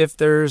together is if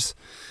there's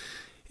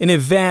an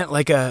event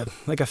like a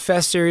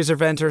Fest Series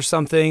event or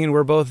something, and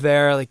we're both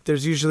there. Like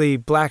there's usually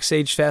Black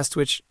Sage Fest,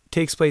 which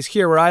takes place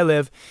here where I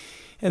live.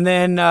 And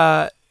then,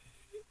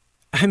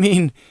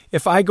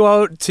 if I go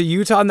out to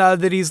Utah now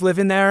that he's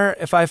living there,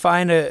 if I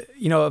find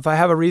if I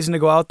have a reason to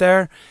go out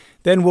there,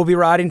 then we'll be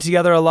riding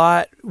together a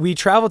lot. We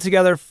travel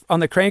together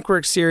on the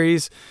Crankworx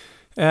series,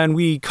 and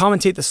we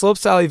commentate the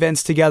slopestyle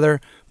events together.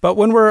 But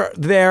when we're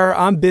there,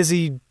 I'm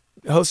busy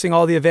hosting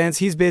all the events.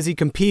 He's busy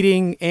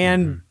competing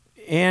and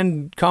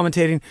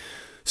commentating.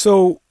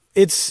 So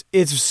it's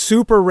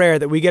super rare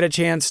that we get a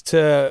chance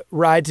to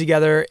ride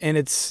together, and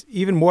it's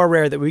even more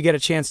rare that we get a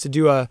chance to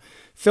do a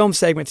film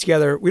segment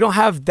together. We don't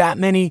have that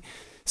many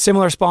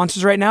similar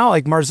sponsors right now.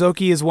 Like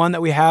Marzocchi is one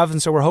that we have,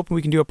 and so we're hoping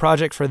we can do a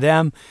project for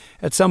them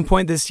at some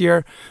point this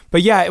year.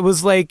 But yeah, it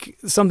was like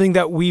something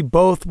that we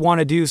both want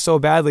to do so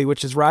badly,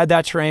 which is ride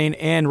that terrain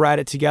and ride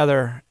it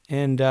together.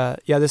 And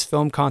this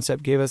film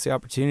concept gave us the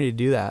opportunity to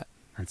do that.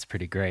 That's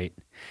pretty great.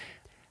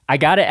 I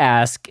got to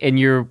ask, and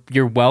you're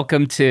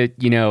welcome to,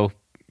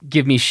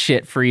 give me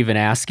shit for even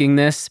asking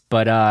this,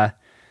 but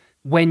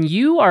when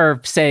you are,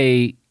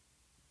 say,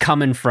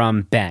 coming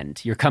from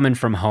Bend, you're coming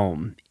from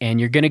home, and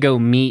you're going to go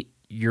meet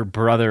your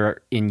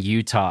brother in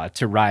Utah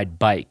to ride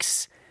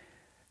bikes,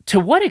 to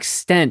what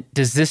extent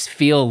does this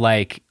feel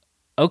like,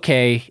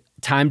 okay,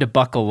 time to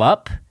buckle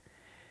up?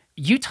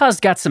 Utah's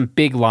got some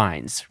big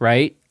lines,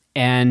 right?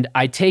 And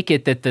I take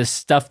it that the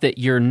stuff that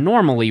you're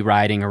normally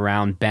riding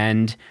around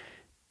Bend,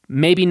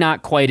 maybe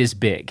not quite as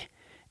big.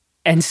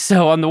 And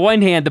so on the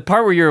one hand, the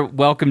part where you're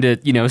welcome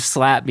to,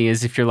 slap me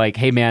is if you're like,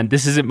 hey man,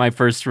 this isn't my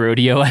first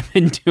rodeo. I've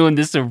been doing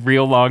this a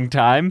real long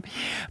time.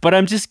 But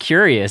I'm just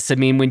curious.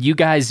 When you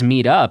guys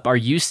meet up, are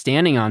you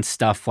standing on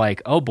stuff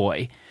like, oh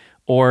boy,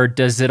 or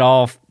does it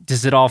all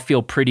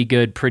feel pretty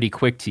good, pretty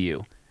quick to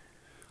you?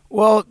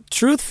 Well,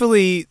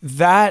 truthfully,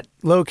 that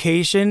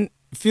location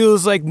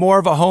feels like more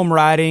of a home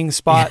riding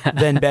spot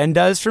than Bend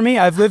does for me.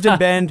 I've lived in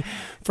Bend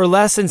for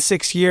less than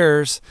 6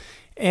 years,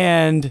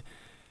 and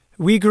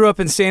we grew up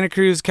in Santa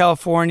Cruz,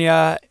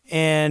 California,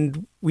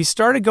 and we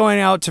started going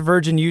out to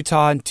Virgin,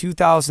 Utah in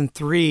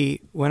 2003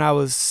 when I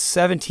was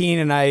 17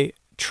 and I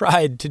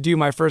tried to do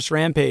my first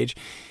Rampage.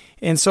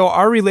 And so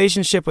our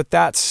relationship with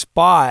that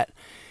spot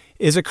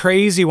is a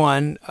crazy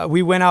one.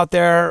 We went out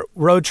there,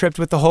 road tripped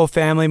with the whole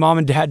family. Mom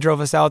and Dad drove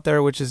us out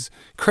there, which is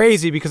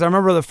crazy because I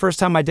remember the first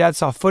time my dad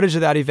saw footage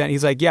of that event,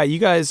 he's like, yeah, you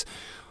guys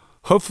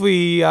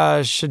hopefully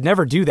should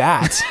never do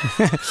that.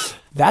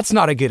 That's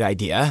not a good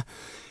idea.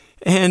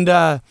 And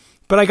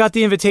but I got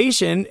the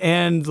invitation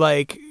and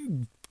like,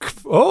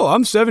 oh,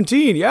 I'm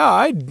 17. Yeah,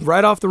 I'd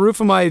ride off the roof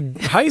of my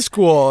high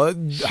school.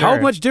 Sure. How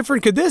much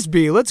different could this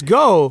be? Let's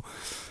go.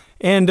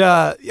 And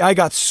I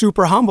got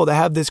super humbled to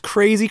have this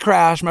crazy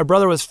crash. My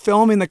brother was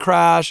filming the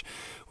crash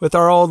with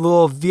our old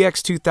little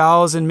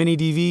VX2000 mini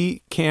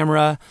DV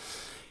camera.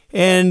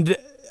 And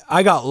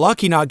I got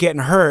lucky not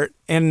getting hurt.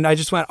 And I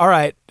just went, all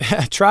right,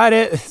 tried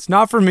it. It's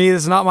not for me.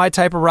 This is not my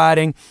type of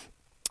riding.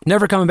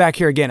 Never coming back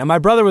here again. And my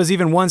brother was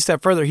even one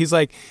step further. He's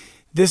like,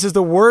 this is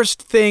the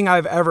worst thing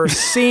I've ever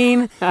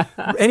seen.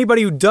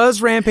 Anybody who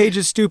does Rampage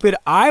is stupid.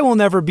 I will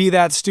never be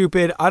that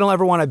stupid. I don't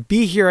ever want to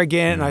be here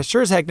again. And I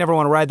sure as heck never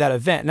want to ride that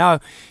event.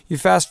 Now, you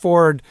fast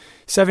forward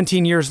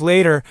 17 years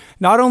later,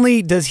 not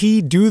only does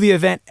he do the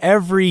event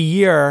every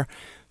year,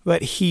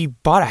 but he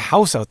bought a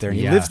house out there and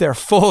he lives there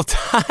full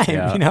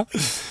time,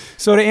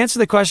 So to answer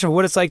the question of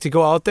what it's like to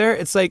go out there,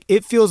 it's like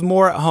it feels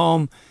more at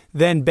home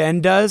than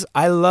Bend does.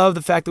 I love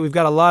the fact that we've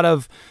got a lot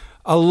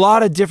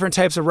of different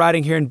types of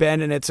riding here in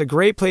Bend, and it's a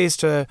great place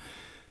to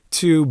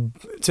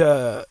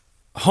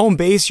home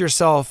base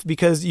yourself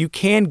because you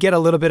can get a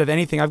little bit of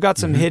anything. I've got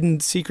some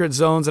hidden secret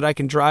zones that I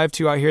can drive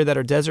to out here that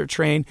are desert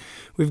terrain.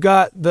 We've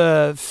got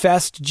the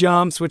Fest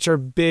jumps, which are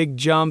big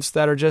jumps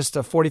that are just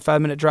a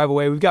 45-minute drive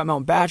away. We've got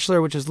Mount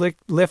Bachelor, which is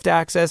lift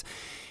access,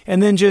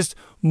 and then just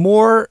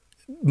more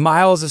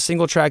miles of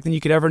single track than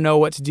you could ever know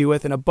what to do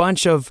with, and a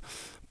bunch of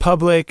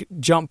public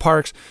jump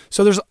parks.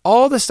 So there's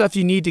all the stuff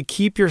you need to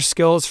keep your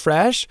skills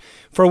fresh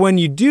for when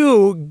you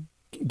do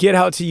get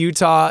out to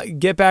Utah,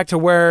 get back to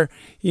where,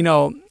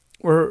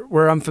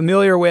 where I'm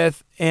familiar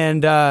with.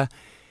 And I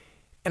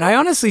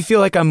honestly feel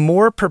like I'm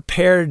more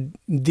prepared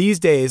these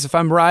days if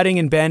I'm riding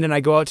in Bend and I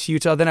go out to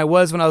Utah than I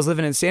was when I was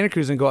living in Santa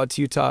Cruz and go out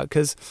to Utah.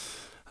 Because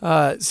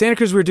Santa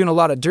Cruz, we were doing a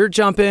lot of dirt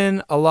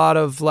jumping, a lot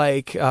of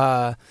really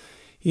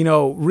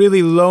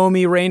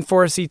loamy,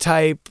 rainforesty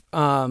type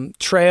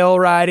trail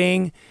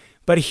riding.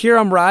 But here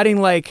I'm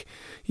riding like,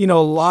 a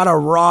lot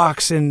of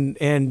rocks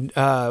and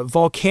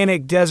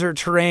volcanic desert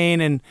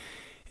terrain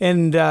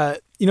and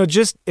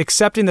just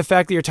accepting the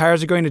fact that your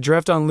tires are going to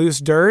drift on loose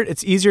dirt.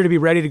 It's easier to be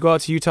ready to go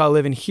out to Utah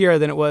living here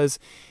than it was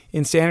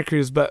in Santa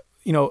Cruz. But,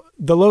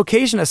 the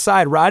location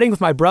aside, riding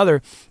with my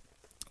brother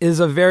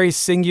is a very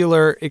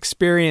singular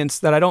experience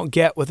that I don't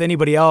get with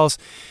anybody else,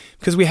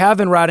 because we have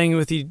been riding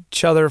with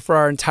each other for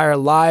our entire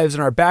lives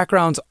and our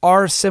backgrounds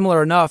are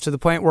similar enough to the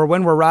point where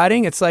when we're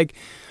riding, it's like,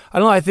 I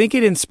don't know, I think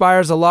it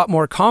inspires a lot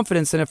more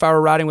confidence than if I were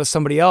riding with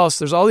somebody else.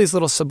 There's all these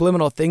little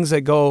subliminal things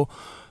that go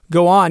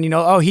on,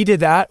 oh, he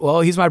did that.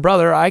 Well, he's my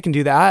brother. I can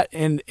do that.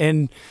 And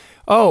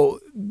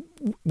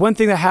one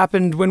thing that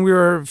happened when we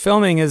were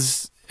filming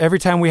is every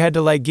time we had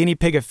to like guinea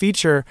pig a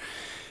feature,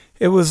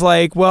 it was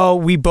like, well,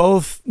 we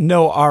both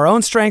know our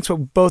own strengths, but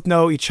we both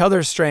know each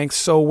other's strengths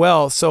so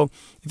well. So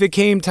if it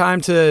came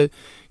time to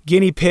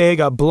guinea pig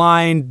a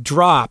blind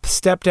drop,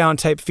 step down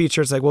type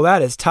feature, it's like, well,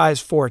 that is Ty's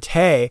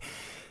forte.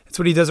 That's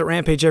what he does at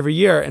Rampage every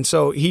year. And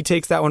so he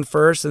takes that one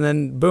first and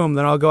then boom,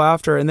 then I'll go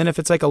after. And then if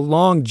it's like a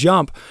long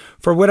jump,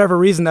 for whatever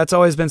reason, that's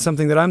always been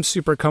something that I'm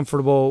super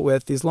comfortable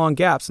with, these long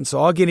gaps. And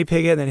so I'll guinea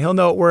pig it and then he'll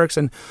know it works.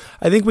 And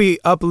I think we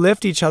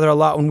uplift each other a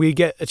lot when we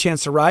get a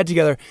chance to ride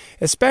together,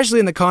 especially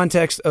in the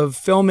context of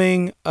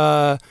filming,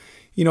 a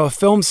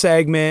film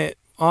segment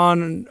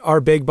on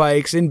our big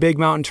bikes in big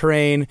mountain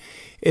terrain.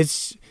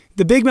 It's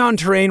the big mountain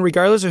terrain,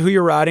 regardless of who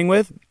you're riding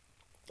with.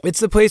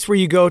 It's the place where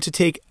you go to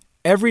take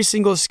every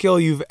single skill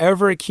you've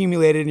ever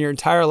accumulated in your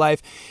entire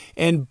life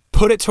and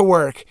put it to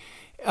work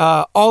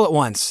all at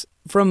once.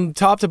 From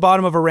top to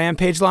bottom of a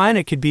Rampage line,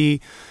 it could be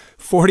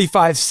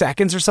 45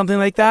 seconds or something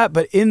like that.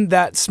 But in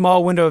that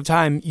small window of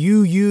time,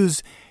 you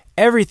use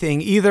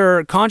everything,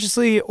 either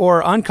consciously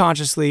or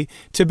unconsciously,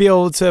 to be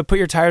able to put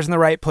your tires in the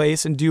right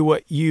place and do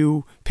what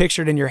you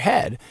pictured in your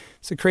head.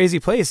 It's a crazy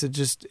place.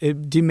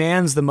 It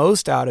demands the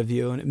most out of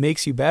you and it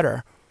makes you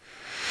better.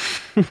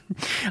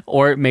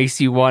 Or it makes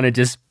you want to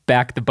just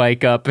back the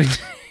bike up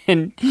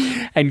and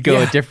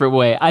go a different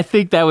way. I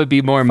think that would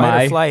be more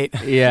fight or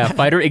flight. Yeah,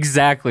 fight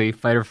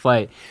or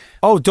flight.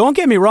 Oh, don't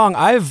get me wrong.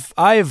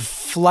 I've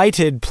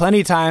flighted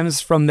plenty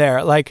times from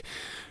there. Like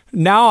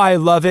now I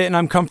love it and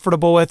I'm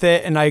comfortable with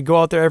it and I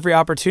go out there every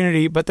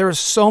opportunity. But there were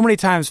so many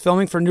times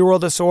filming for New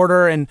World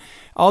Disorder and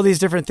all these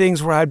different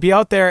things where I'd be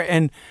out there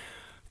and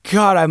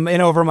God, I'm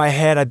in over my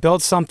head. I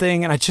built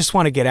something and I just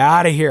want to get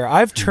out of here.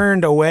 I've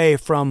turned away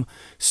from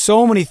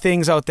so many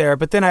things out there,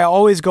 but then I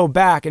always go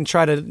back and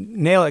try to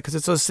nail it because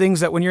it's those things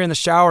that when you're in the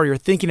shower, you're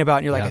thinking about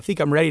and you're like, I think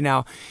I'm ready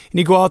now. And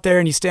you go out there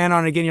and you stand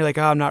on it again. You're like,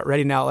 oh, I'm not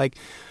ready now. Like,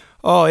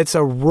 oh, it's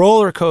a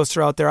roller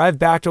coaster out there. I've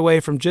backed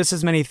away from just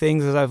as many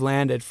things as I've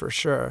landed for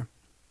sure.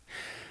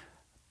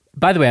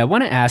 By the way, I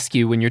want to ask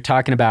you, when you're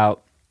talking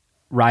about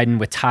riding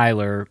with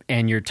Tyler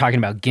and you're talking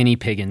about guinea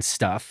pig and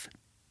stuff,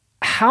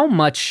 how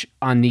much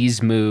on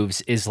these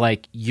moves is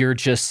like you're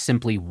just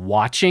simply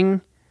watching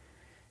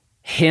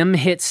him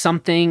hit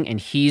something and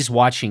he's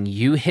watching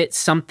you hit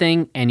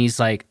something and he's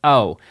like,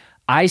 oh,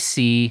 I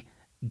see,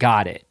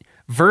 got it,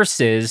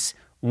 versus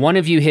one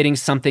of you hitting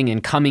something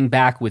and coming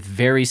back with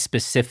very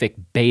specific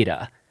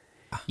beta,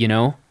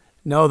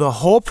 No, the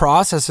whole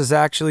process is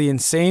actually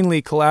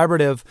insanely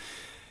collaborative.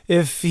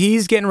 If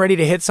he's getting ready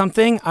to hit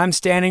something, I'm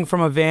standing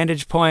from a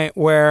vantage point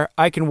where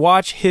I can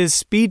watch his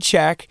speed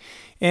check.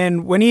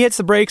 And when he hits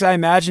the brakes, I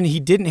imagine he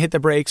didn't hit the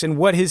brakes and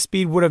what his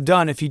speed would have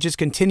done if he just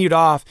continued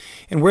off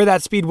and where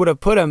that speed would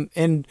have put him.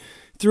 And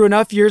through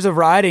enough years of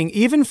riding,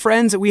 even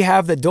friends that we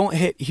have that don't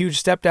hit huge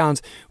step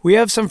downs, we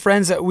have some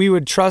friends that we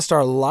would trust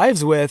our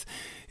lives with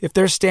if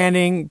they're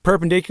standing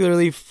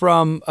perpendicularly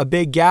from a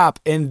big gap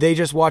and they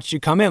just watched you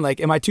come in. Like,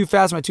 am I too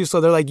fast? Am I too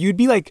slow? They're like, you'd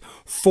be like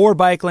 4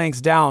 bike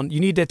lengths down. You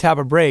need to tap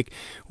a brake.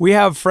 We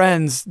have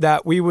friends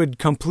that we would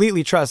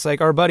completely trust,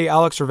 like our buddy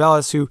Alex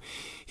Revelis, who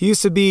he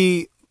used to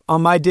be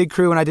on my dig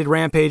crew when I did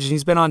Rampage, and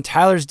he's been on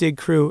Tyler's dig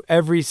crew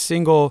every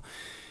single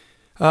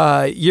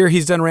year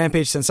he's done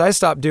Rampage since I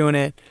stopped doing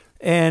it.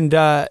 And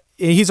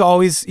he's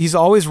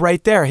always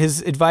right there.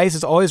 His advice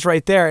is always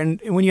right there. And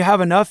when you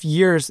have enough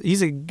years,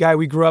 he's a guy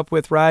we grew up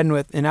with riding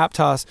with in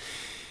Aptos.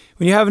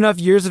 When you have enough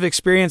years of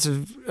experience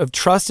of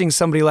trusting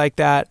somebody like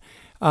that,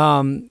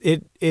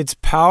 it's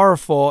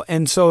powerful.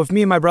 And so if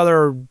me and my brother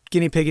are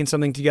guinea pigging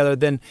something together,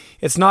 then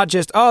it's not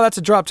just, oh, that's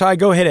a drop tie,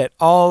 go hit it.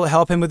 I'll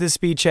help him with his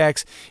speed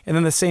checks. And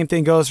then the same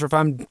thing goes for if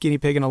I'm guinea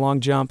pigging a long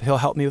jump, he'll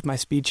help me with my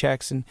speed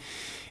checks. And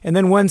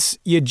then once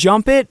you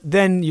jump it,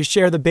 then you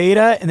share the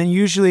beta. And then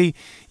usually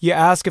you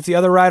ask if the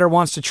other rider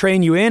wants to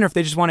train you in or if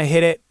they just want to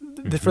hit it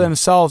for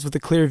themselves with a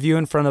clear view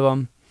in front of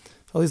them.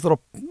 All these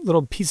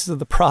little pieces of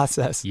the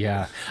process.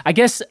 Yeah. I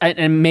guess,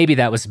 and maybe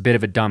that was a bit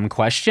of a dumb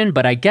question,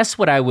 but I guess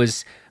what I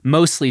was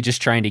mostly just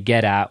trying to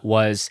get at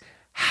was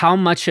how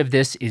much of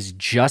this is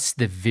just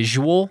the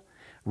visual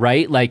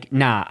right? Like,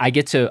 nah, I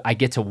get to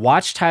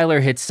watch Tyler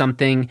hit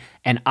something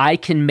and I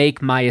can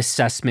make my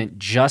assessment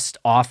just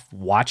off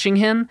watching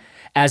him,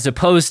 as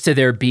opposed to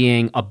there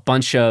being a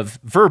bunch of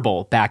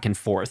verbal back and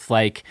forth.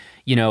 Like,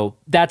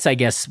 that's, I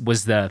guess,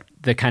 was the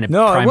kind of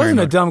No, it wasn't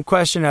a dumb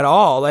question at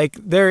all. Like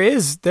there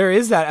is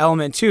that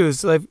element too.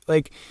 So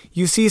like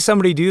you see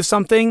somebody do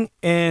something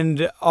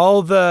and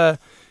all the,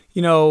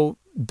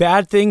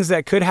 bad things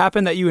that could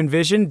happen that you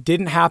envisioned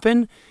didn't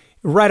happen.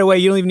 Right away,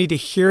 you don't even need to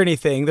hear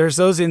anything. There's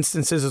those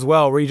instances as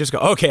well where you just go,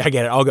 okay, I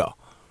get it, I'll go.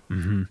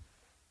 Mm-hmm.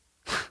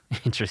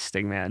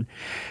 Interesting, man.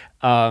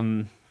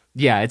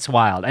 Yeah, it's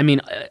wild. I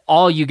mean,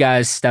 all you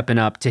guys stepping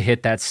up to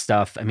hit that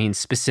stuff, I mean,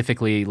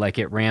 specifically like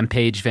at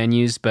Rampage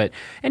venues, but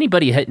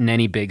anybody hitting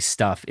any big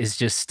stuff is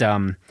just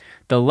the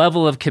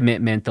level of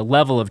commitment, the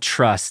level of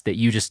trust that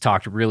you just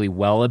talked really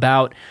well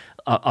about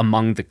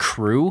among the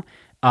crew.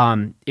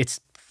 It's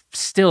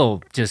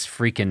still just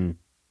freaking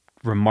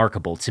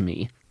remarkable to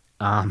me.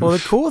 Well,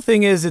 the cool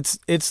thing is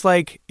it's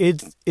like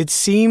it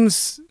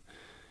seems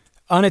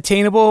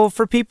unattainable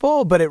for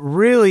people, but it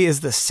really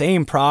is the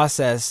same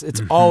process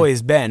it's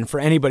always been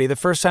for anybody. The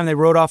first time they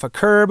rode off a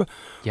curb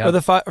or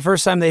the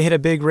first time they hit a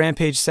big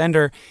Rampage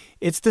sender,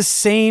 it's the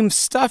same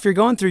stuff you're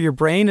going through. Your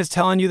brain is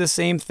telling you the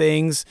same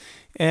things,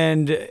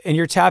 and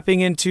you're tapping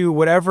into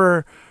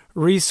whatever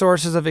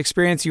resources of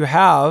experience you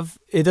have.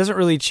 It doesn't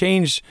really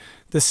change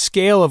the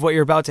scale of what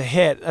you're about to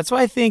hit. That's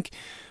why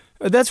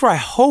I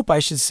hope I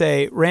should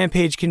say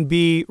Rampage can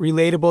be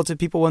relatable to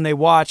people when they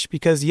watch,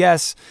 because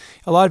yes,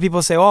 a lot of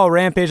people say, oh,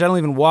 Rampage, I don't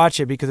even watch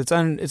it because it's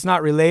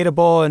not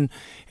relatable,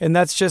 and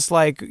that's just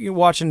like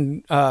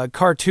watching a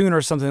cartoon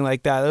or something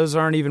like that. Those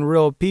aren't even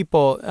real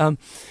people.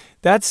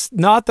 That's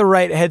not the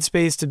right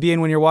headspace to be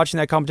in when you're watching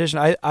that competition.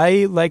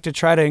 I like to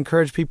try to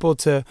encourage people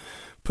to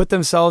put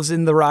themselves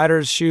in the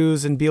rider's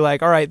shoes and be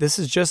like, all right, this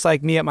is just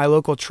like me at my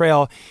local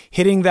trail,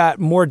 hitting that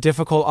more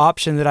difficult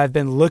option that I've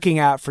been looking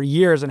at for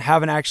years and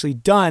haven't actually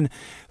done.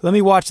 Let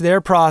me watch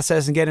their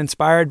process and get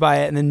inspired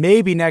by it. And then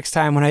maybe next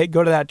time when I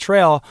go to that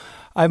trail,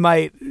 I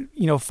might,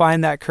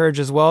 find that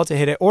courage as well to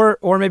hit it, or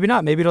maybe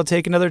not. Maybe it'll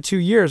take another 2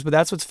 years, but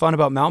that's what's fun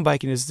about mountain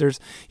biking is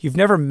you've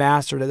never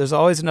mastered it. There's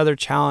always another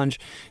challenge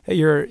that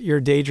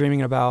you're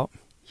daydreaming about.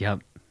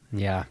 Yep.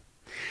 Yeah.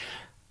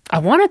 I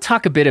want to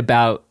talk a bit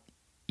about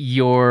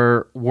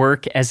your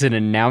work as an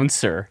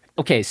announcer.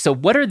 Okay, so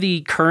what are the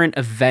current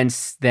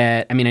events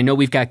that, I know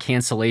we've got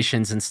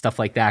cancellations and stuff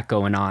like that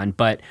going on,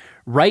 but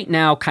right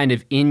now, kind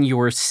of in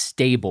your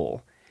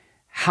stable,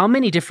 how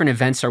many different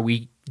events are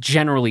we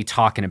generally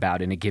talking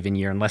about in a given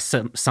year, unless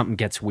something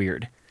gets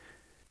weird?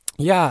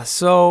 Yeah,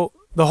 so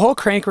the whole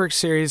Crankworx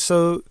series,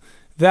 so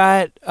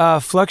that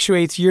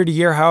fluctuates year to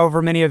year,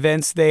 however many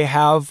events they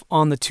have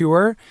on the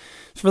tour.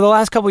 For the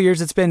last couple of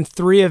years, it's been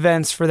 3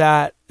 events for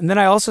that. And then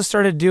I also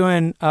started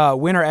doing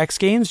Winter X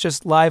Games,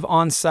 just live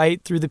on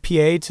site through the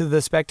PA to the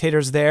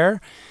spectators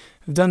there.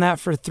 I've done that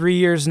for 3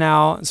 years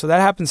now. So that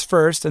happens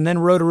first, and then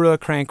Rotorua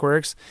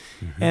Crankworx.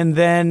 And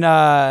then,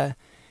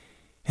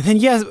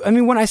 yes,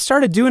 when I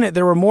started doing it,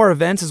 there were more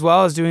events as well.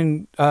 I was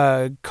doing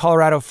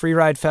Colorado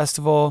Freeride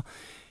Festival.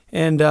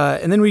 And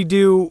then we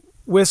do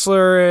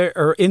Whistler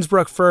or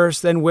Innsbruck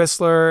first, then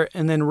Whistler,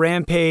 and then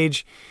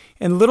Rampage.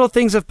 And little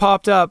things have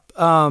popped up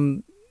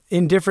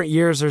in different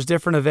years. There's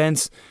different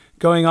events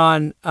going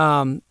on.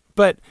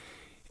 But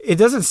it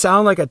doesn't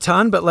sound like a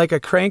ton, but like a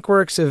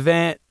Crankworx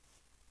event,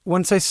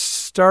 once I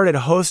started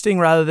hosting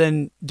rather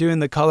than doing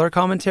the color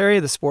commentary,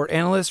 the sport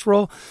analyst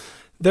role,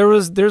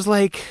 there's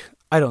like,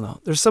 I don't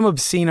know, there's some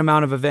obscene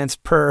amount of events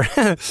per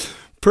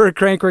per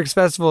Crankworx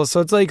festival.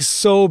 So it's like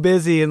so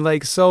busy and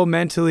like so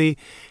mentally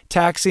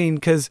taxing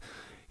because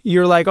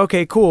you're like,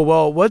 okay, cool.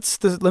 Well,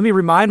 let me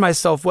remind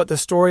myself what the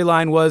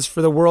storyline was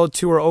for the World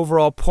Tour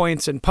overall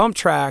points in Pump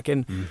Track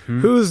and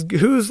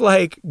who's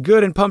like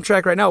good in Pump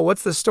Track right now.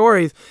 What's the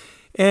story?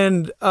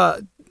 And,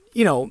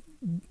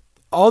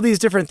 all these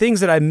different things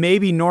that I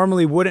maybe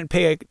normally wouldn't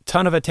pay a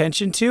ton of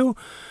attention to.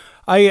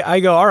 I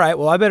go, all right,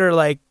 well, I better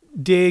like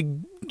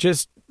dig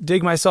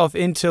myself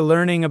into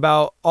learning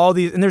about all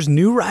these. And there's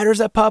new riders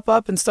that pop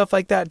up and stuff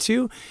like that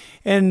too.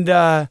 And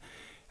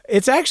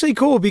it's actually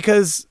cool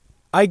because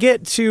I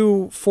get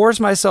to force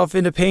myself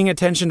into paying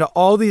attention to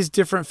all these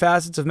different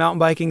facets of mountain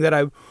biking that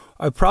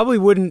I probably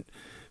wouldn't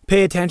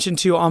pay attention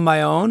to on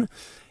my own.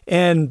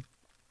 And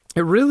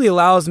it really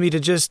allows me to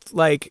just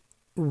like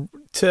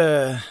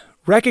to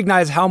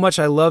recognize how much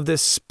I love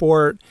this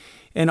sport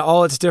in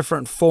all its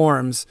different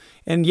forms.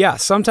 And yeah,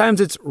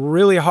 sometimes it's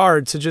really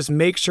hard to just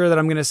make sure that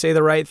I'm going to say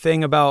the right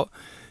thing about,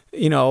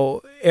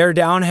 air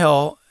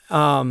downhill.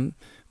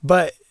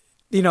 But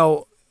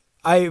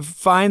I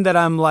find that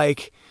I'm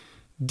like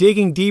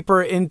digging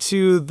deeper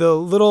into the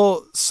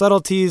little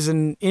subtleties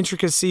and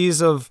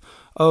intricacies of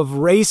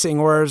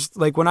racing, whereas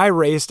like when I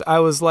raced, I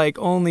was like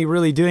only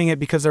really doing it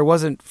because there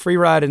wasn't free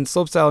ride and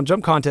slopestyle and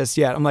jump contests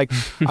yet. I'm like,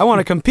 I want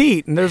to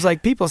compete, and there's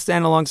like people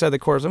standing alongside the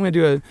course. I'm going to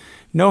do a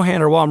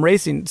no-hander while I'm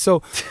racing.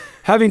 So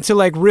having to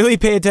like really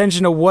pay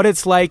attention to what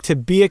it's like to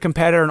be a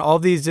competitor in all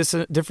these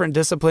different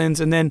disciplines,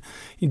 and then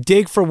you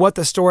dig for what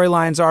the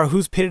storylines are,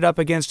 who's pitted up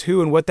against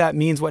who, and what that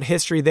means, what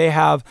history they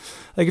have.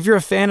 Like if you're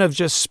a fan of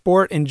just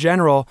sport in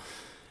general,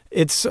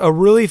 it's a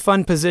really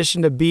fun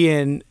position to be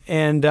in,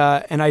 and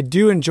I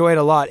do enjoy it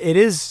a lot. It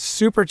is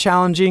super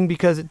challenging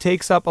because it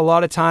takes up a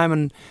lot of time,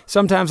 and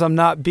sometimes I'm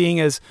not being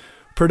as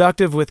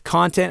productive with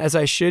content as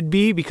I should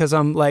be because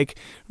I'm like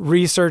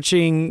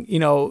researching,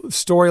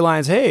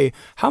 storylines. Hey,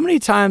 how many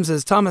times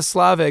has Thomas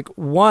Slavic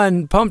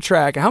won pump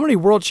track? How many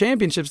world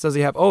championships does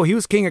he have? Oh, he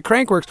was king of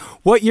Crankworx.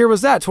 What year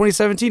was that?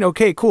 2017.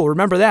 Okay, cool.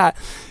 Remember that,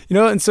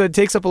 and so it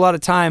takes up a lot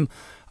of time.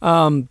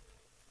 And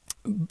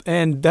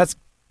that's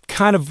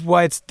kind of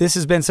why this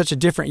has been such a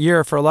different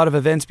year for a lot of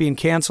events being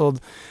canceled.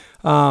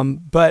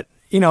 But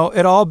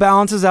it all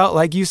balances out,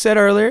 like you said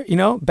earlier,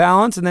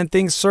 balance, and then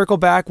things circle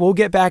back. We'll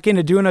get back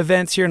into doing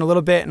events here in a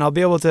little bit, and I'll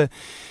be able to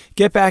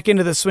get back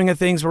into the swing of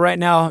things. But right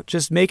now,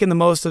 just making the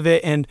most of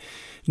it and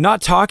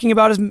not talking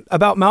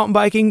about mountain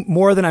biking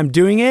more than I'm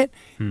doing it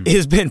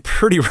has been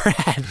pretty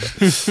rad.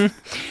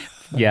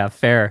 Yeah,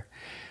 fair.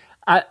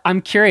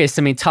 I'm curious.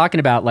 I mean, talking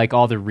about like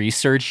all the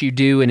research you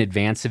do in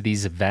advance of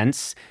these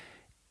events,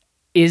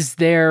 is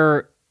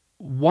there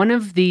one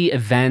of the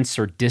events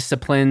or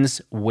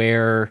disciplines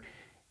where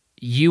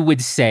you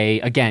would say,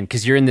 again,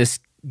 because you're in this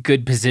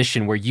good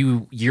position where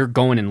you're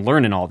going and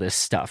learning all this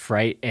stuff,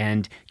 right?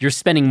 And you're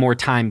spending more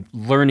time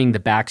learning the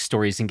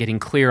backstories and getting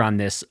clear on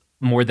this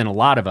more than a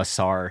lot of us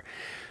are.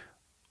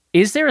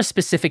 Is there a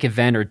specific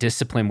event or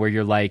discipline where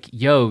you're like,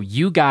 yo,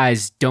 you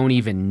guys don't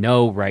even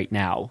know right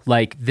now?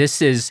 Like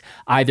this is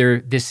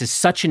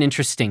such an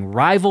interesting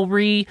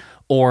rivalry,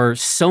 or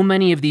so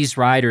many of these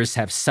riders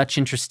have such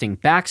interesting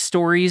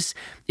backstories.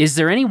 Is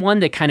there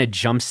anyone that kind of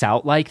jumps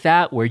out like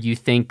that where you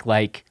think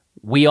like,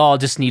 we all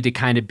just need to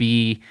kind of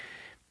be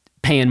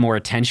paying more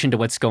attention to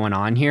what's going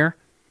on here?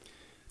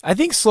 I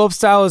think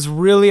slopestyle is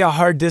really a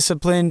hard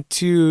discipline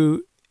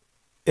to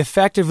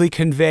effectively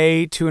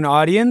convey to an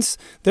audience.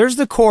 There's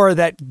the core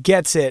that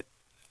gets it,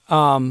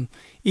 even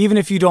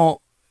if you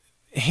don't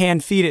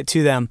hand feed it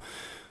to them.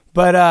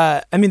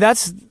 But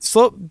that's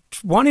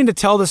wanting to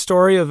tell the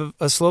story of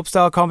a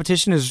slopestyle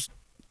competition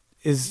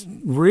is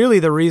really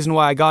the reason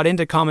why I got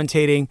into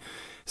commentating.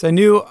 So I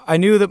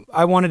knew that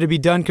I wanted to be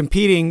done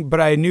competing,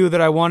 but I knew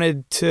that I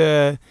wanted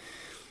to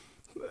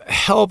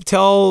help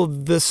tell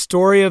the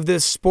story of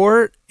this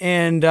sport,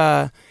 and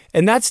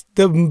that's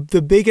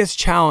the biggest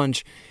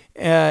challenge.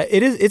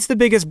 It's the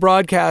biggest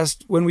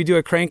broadcast when we do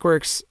a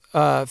Crankworx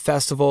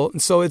festival,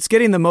 and so it's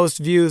getting the most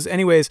views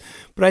anyways,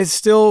 but I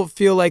still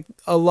feel like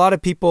a lot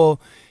of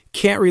people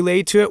can't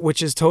relate to it,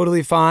 which is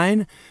totally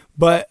fine,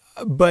 but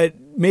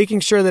making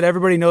sure that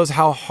everybody knows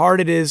how hard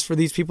it is for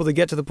these people to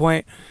get to the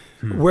point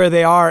where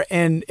they are,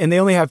 and they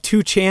only have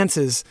 2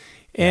 chances,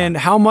 and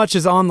how much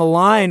is on the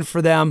line for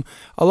them.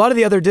 A lot of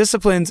the other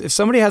disciplines, if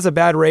somebody has a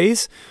bad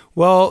race,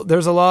 well,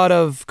 there's a lot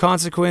of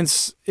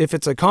consequence. If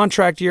it's a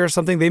contract year or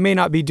something, they may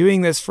not be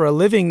doing this for a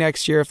living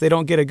next year if they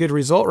don't get a good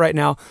result right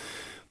now.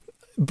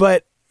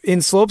 But in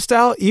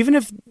slopestyle, even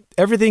if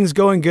everything's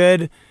going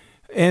good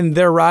and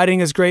their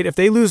riding is great, if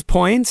they lose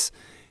points,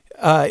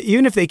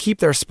 even if they keep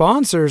their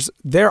sponsors,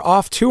 they're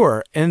off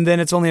tour. And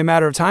then it's only a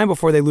matter of time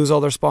before they lose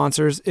all their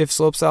sponsors if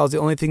slopestyle is the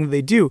only thing that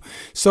they do.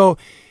 So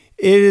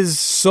it is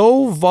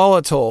so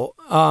volatile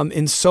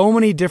in so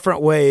many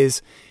different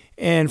ways.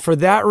 And for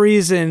that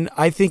reason,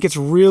 I think it's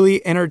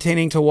really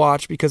entertaining to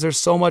watch because there's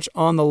so much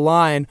on the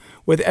line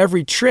with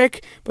every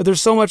trick, but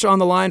there's so much on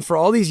the line for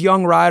all these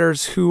young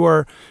riders who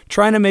are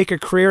trying to make a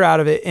career out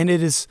of it. And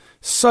it is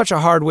such a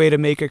hard way to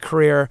make a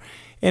career.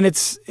 And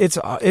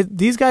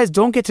these guys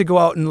don't get to go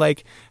out and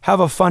like have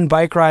a fun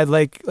bike ride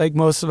like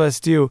most of us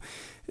do.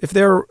 If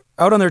they're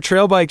out on their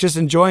trail bike just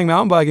enjoying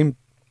mountain biking,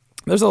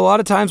 there's a lot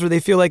of times where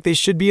they feel like they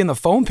should be in the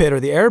foam pit or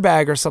the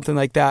airbag or something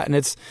like that. And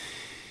it's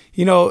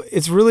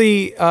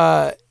really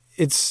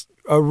it's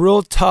a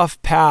real tough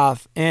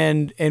path.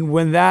 And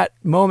when that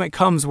moment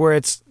comes where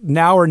it's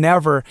now or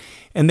never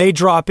and they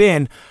drop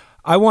in,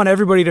 I want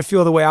everybody to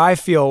feel the way I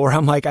feel, where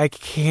I'm like, I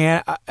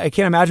can't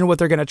imagine what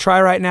they're going to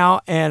try right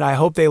now, and I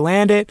hope they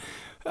land it.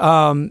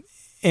 And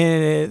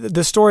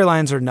the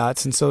storylines are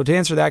nuts. And so to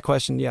answer that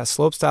question,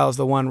 slopestyle is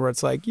the one where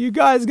it's like, you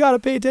guys got to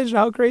pay attention to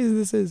how crazy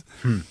this is.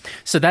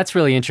 So that's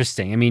really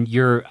interesting. I mean,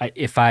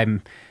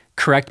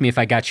 correct me if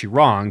I got you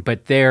wrong,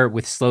 but there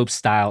with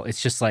slopestyle,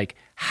 it's just like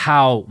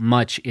how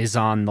much is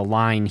on the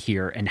line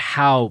here and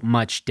how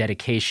much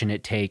dedication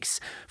it takes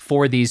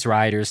for these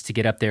riders to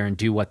get up there and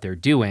do what they're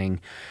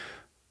doing.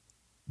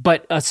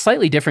 But a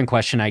slightly different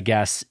question, I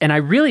guess, and I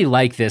really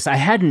like this. I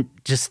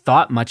hadn't just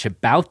thought much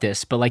about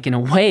this, but like in a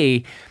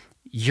way,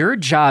 your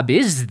job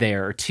is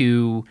there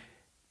to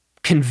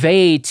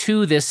convey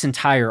to this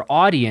entire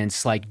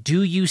audience, like,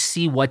 do you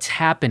see what's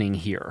happening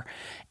here?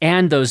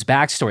 And those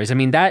backstories. I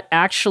mean, that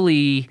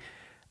actually,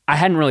 I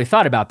hadn't really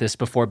thought about this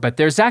before, but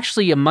there's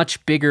actually a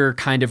much bigger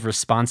kind of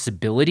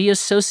responsibility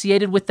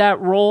associated with that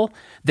role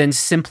than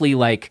simply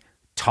like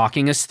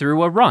talking us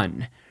through a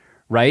run,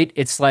 right?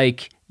 It's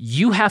like,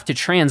 you have to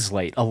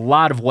translate a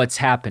lot of what's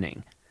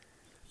happening.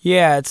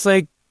 Yeah, it's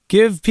like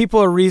give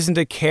people a reason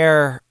to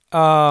care.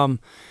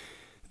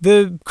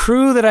 The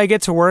crew that I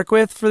get to work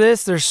with for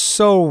this, they're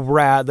so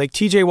rad. Like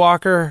TJ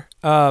Walker,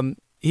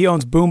 he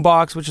owns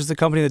Boombox, which is the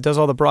company that does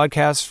all the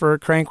broadcasts for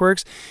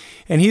Crankworks.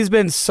 And he's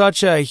been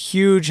such a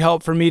huge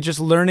help for me just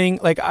learning.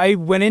 Like I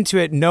went into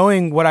it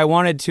knowing what I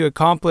wanted to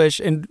accomplish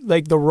and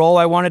like the role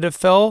I wanted to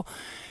fill.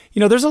 You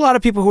know, there's a lot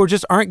of people who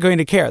just aren't going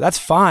to care. That's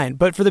fine.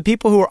 But for the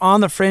people who are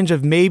on the fringe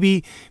of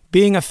maybe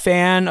being a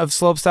fan of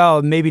slopestyle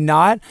and maybe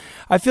not,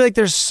 I feel like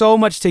there's so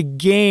much to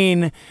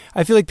gain.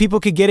 I feel like people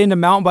could get into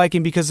mountain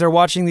biking because they're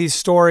watching these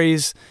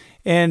stories,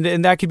 and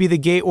that could be the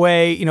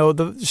gateway. You know,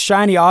 the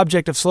shiny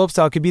object of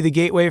slopestyle could be the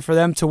gateway for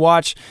them to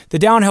watch the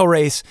downhill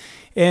race.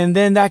 And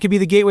then that could be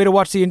the gateway to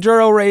watch the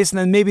enduro race. And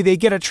then maybe they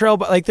get a trail,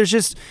 but like there's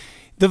just...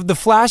 The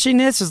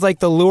flashiness is like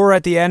the lure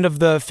at the end of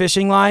the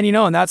fishing line, you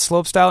know, and that's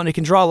slopestyle, and it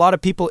can draw a lot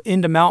of people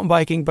into mountain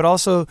biking. But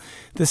also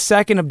the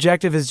second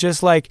objective is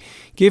just like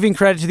giving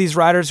credit to these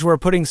riders who are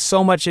putting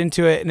so much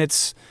into it, and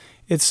it's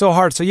so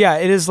hard. So yeah,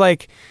 it is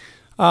like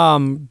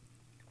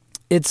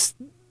it's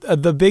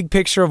the big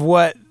picture of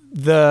what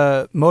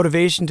the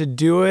motivation to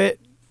do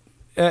it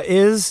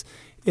is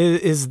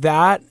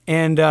that,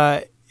 and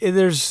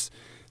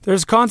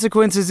there's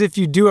consequences if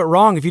you do it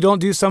wrong, if you don't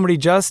do somebody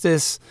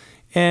justice.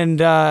 And,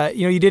 you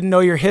know, you didn't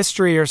know your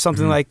history or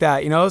something like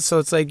that, you know? So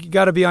it's like, you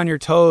got to be on your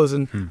toes.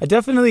 And I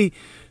definitely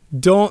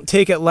don't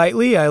take it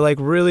lightly. I like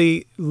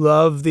really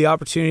love the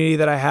opportunity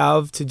that I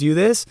have to do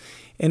this.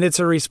 And it's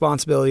a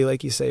responsibility,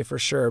 like you say, for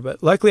sure.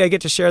 But luckily I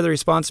get to share the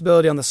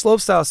responsibility on the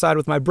slopestyle side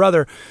with my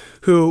brother,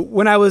 who,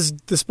 when I was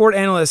the sport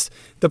analyst,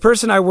 the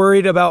person I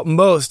worried about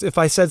most if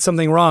I said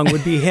something wrong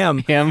would be him.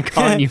 Him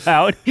calling you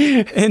out.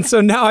 And so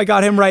now I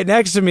got him right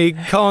next to me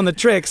calling the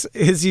tricks.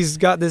 He's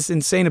got this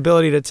insane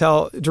ability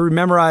to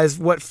memorize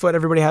what foot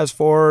everybody has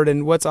forward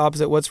and what's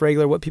opposite, what's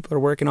regular, what people are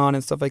working on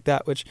and stuff like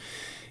that, which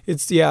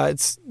it's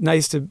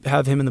nice to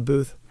have him in the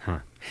booth. Huh.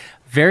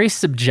 Very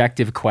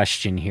subjective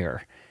question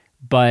here,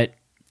 but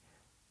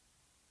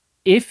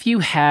if you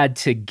had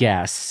to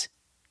guess,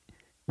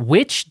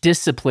 which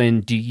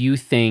discipline do you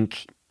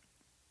think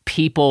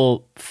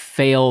people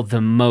fail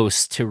the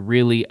most to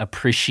really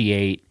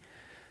appreciate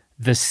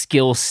the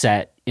skill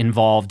set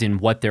involved in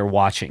what they're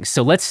watching?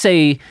 So let's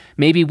say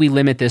maybe we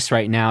limit this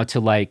right now to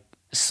like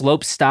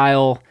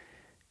slopestyle,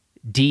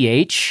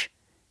 DH,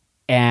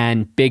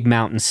 and big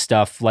mountain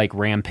stuff like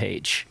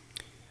Rampage.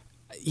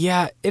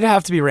 Yeah, it'd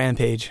have to be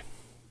Rampage.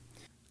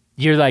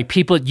 You're like,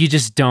 people, you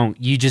just don't.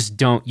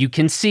 You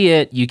can see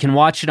it, you can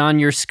watch it on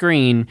your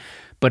screen,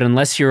 but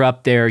unless you're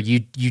up there, you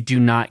do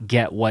not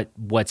get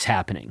what's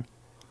happening.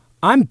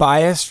 I'm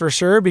biased for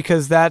sure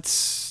because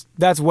that's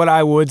what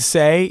I would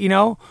say, you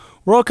know.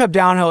 World Cup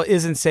downhill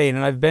is insane,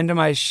 and I've been to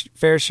my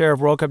fair share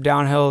of World Cup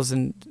downhills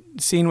and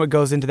seen what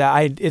goes into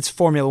that. It's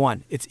Formula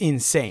One. It's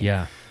insane.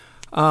 Yeah.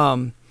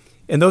 And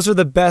those are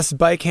the best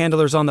bike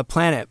handlers on the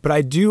planet. But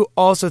I do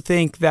also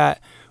think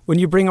that when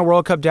you bring a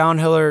World Cup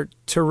downhiller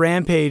to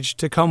Rampage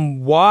to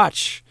come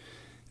watch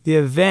the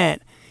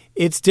event,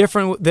 it's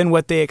different than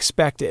what they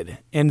expected,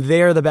 and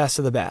they're the best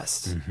of the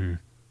best.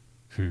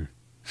 Mm-hmm.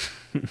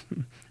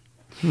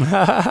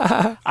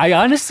 I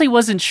honestly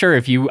wasn't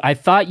sure I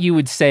thought you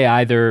would say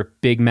either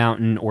big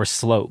mountain or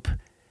slope.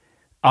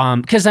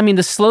 Because I mean,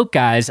 the slope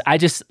guys, I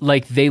just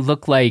like, they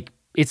look like,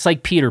 it's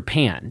like Peter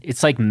Pan.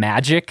 It's like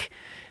magic.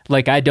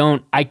 Like I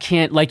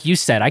can't, like you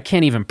said, I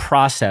can't even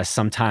process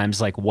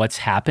sometimes like what's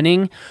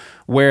happening.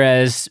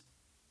 Whereas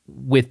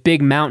with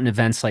big mountain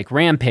events like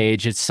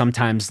Rampage, it's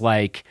sometimes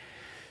like,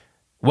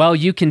 well,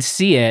 you can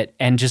see it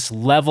and just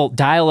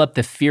dial up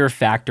the fear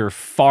factor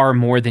far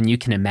more than you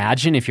can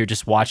imagine if you're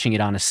just watching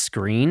it on a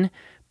screen.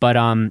 But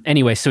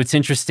anyway, so it's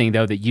interesting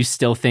though that you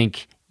still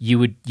think you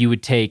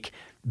would take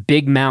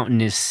big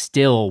mountain is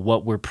still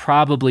what we're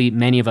probably,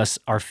 many of us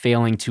are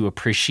failing to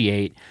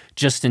appreciate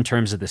just in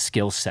terms of the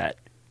skill set.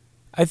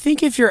 I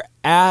think if you're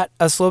at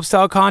a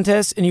slopestyle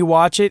contest and you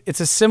watch it, it's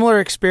a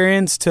similar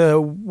experience to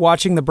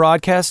watching the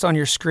broadcast on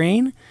your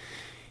screen.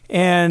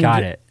 And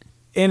got it.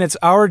 And it's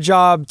our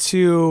job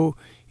to,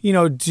 you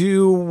know,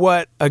 do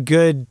what a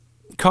good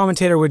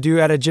commentator would do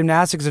at a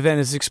gymnastics event,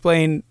 is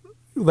explain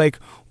like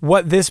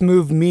what this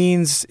move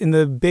means in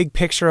the big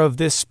picture of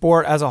this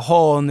sport as a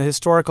whole and the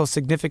historical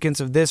significance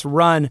of this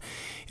run.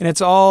 And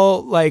it's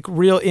all like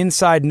real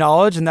inside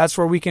knowledge, and that's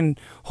where we can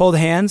hold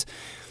hands.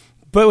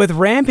 But with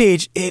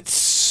Rampage, it's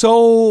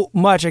so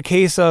much a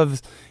case of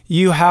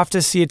you have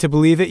to see it to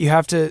believe it. You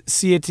have to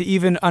see it to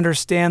even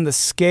understand the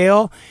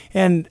scale.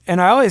 And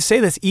I always say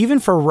this, even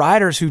for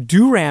riders who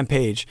do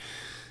Rampage,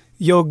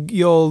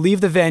 you'll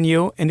leave the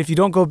venue, and if you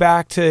don't go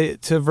back to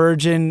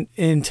Virgin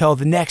until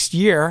the next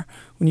year,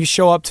 when you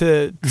show up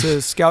to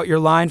scout your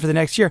line for the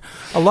next year,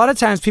 a lot of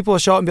times people will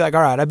show up and be like,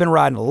 all right, I've been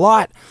riding a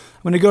lot.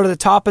 I'm going to go to the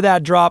top of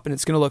that drop, and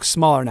it's going to look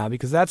smaller now,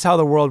 because that's how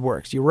the world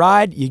works. You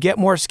ride, you get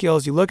more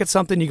skills, you look at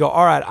something, you go,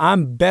 all right,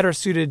 I'm better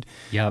suited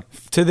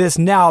to this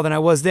now than I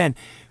was then.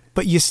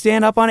 But you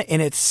stand up on it,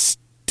 and it's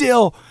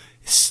still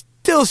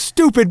still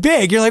stupid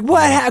big. You're like,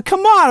 what? Come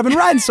on, I've been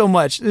riding so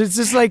much. It's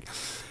just like,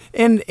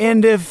 and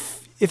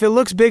if it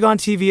looks big on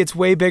TV, it's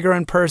way bigger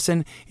in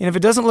person. And if it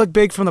doesn't look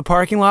big from the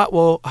parking lot,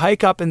 we'll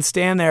hike up and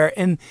stand there.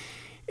 And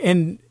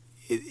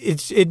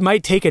it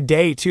might take a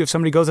day too if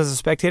somebody goes as a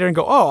spectator and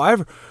go, oh,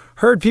 I've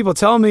heard people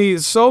tell me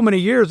so many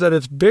years that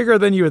it's bigger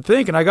than you would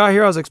think, and I got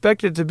here, I was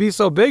expected to be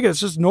so big. It's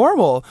just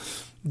normal.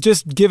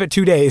 Just give it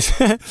 2 days.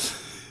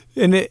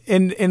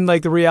 And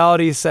like the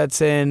reality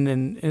sets in,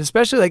 and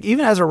especially like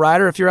even as a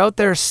rider, if you're out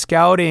there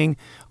scouting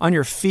on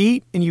your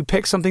feet and you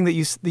pick something that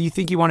you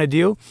think you want to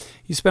do,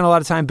 you spend a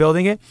lot of time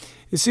building it.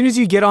 As soon as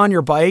you get on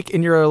your bike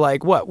and you're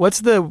like,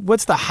 what's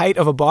the height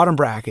of a bottom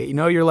bracket? You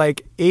know, you're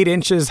like 8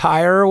 inches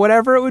higher or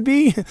whatever it would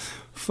be,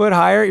 foot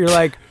higher. You're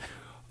like,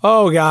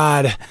 oh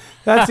God,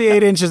 that's the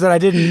 8 inches that I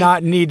did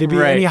not need to be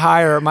any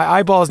higher. My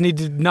eyeballs need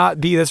to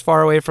not be this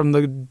far away from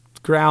the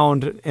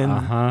ground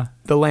and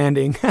the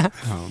landing.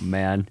 Oh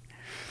man,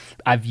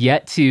 I've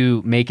yet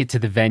to make it to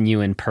the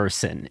venue in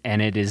person,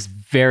 and it is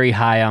very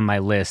high on my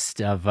list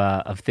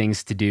of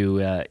things to do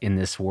in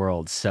this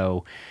world.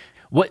 So,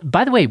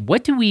 by the way,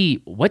 what do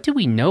we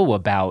know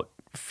about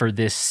for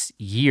this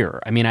year?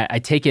 I mean, I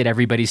take it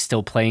everybody's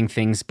still playing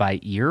things by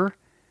ear,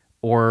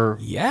 or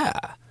yeah.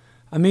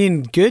 I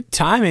mean, good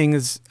timing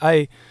is.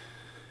 I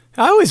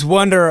always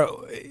wonder.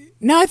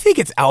 No, I think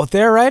it's out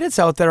there, right? It's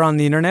out there on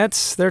the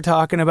internet. They're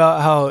talking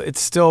about how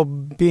it's still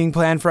being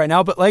planned for right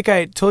now. But like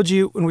I told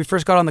you when we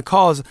first got on the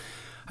calls,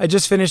 I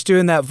just finished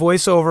doing that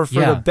voiceover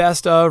for the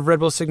best of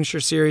Red Bull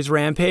Signature Series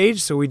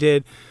Rampage. So we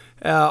did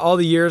all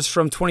the years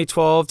from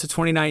 2012 to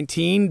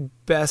 2019,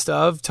 best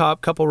of,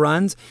 top couple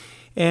runs.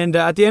 And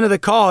at the end of the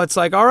call, it's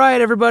like, all right,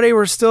 everybody,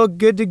 we're still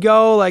good to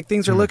go. Like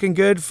things are looking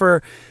good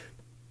for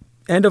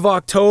end of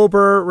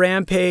October,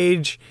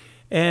 Rampage.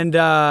 And,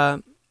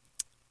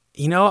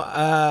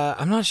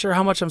 I'm not sure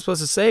how much I'm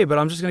supposed to say, but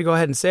I'm just going to go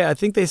ahead and say it. I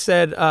think they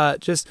said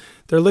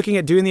they're looking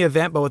at doing the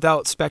event, but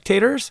without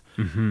spectators,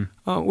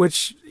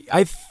 which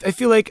I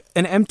feel like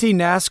an empty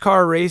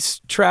NASCAR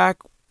racetrack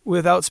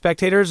without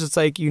spectators, it's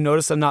like you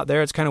notice them not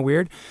there. It's kind of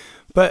weird.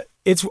 But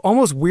it's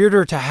almost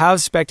weirder to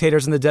have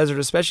spectators in the desert,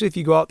 especially if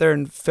you go out there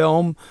and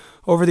film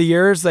over the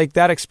years. Like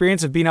that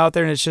experience of being out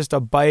there and it's just a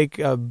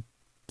bike,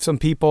 some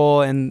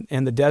people, and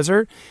the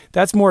desert.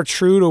 That's more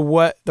true to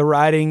what the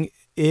riding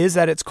is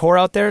at its core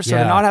out there. So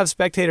to not have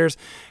spectators,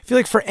 I feel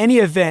like for any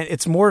event,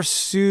 it's more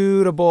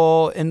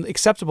suitable and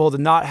acceptable to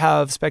not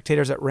have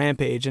spectators at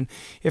Rampage. And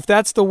if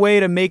that's the way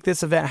to make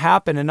this event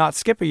happen and not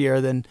skip a year,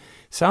 then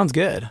sounds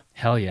good.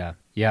 Hell yeah.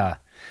 Yeah.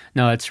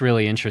 No, it's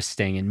really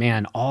interesting. And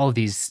man, all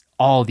these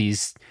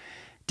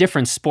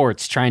different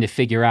sports trying to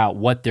figure out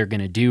what they're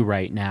going to do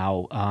right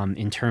now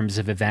in terms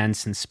of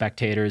events and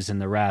spectators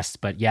and the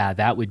rest. But yeah,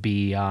 that would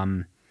be,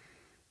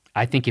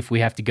 I think if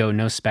we have to go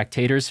no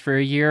spectators for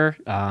a year,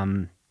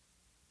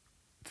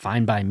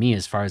 fine by me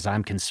as far as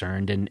I'm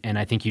concerned. And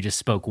I think you just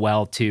spoke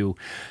well to,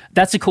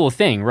 that's a cool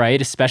thing,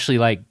 right? Especially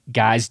like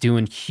guys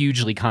doing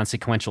hugely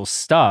consequential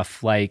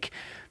stuff. Like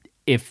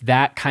if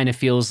that kind of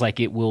feels like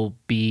it will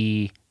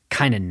be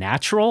kind of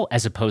natural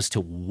as opposed to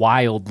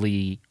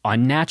wildly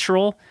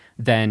unnatural,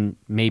 then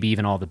maybe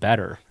even all the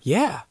better.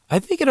 Yeah, I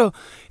think it'll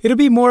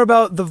be more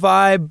about the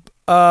vibe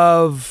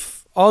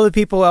of all the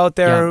people out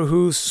there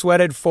who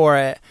sweated for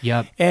it.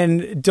 Yep.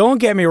 And don't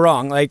get me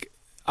wrong, like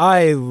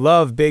I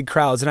love big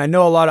crowds, and I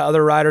know a lot of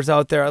other riders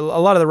out there, a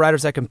lot of the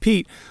riders that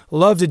compete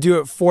love to do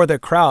it for the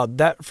crowd.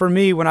 That for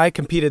me, when I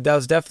competed, that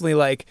was definitely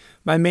like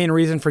my main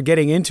reason for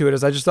getting into it,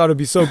 is I just thought it'd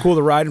be so cool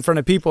to ride in front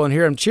of people and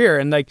hear them cheer.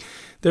 And like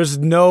there's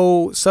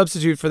no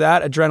substitute for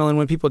that adrenaline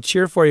when people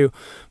cheer for you.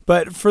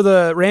 But for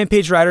the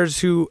Rampage riders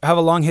who have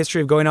a long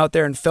history of going out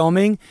there and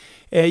filming,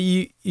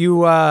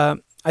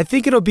 I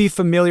think it'll be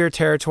familiar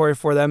territory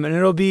for them, and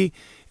it'll be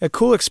a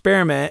cool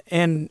experiment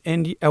and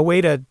a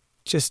way to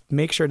just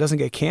make sure it doesn't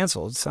get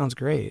canceled. It sounds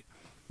great.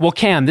 Well,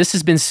 Cam, this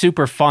has been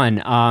super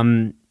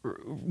fun.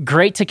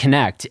 Great to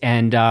connect.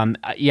 And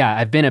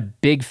I've been a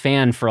big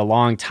fan for a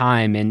long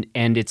time.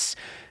 And it's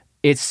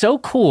so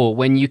cool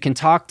when you can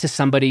talk to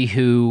somebody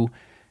who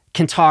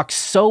can talk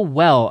so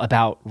well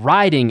about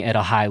riding at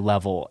a high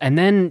level and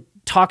then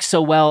talk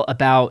so well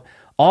about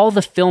all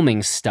the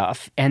filming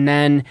stuff, and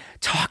then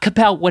talk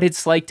about what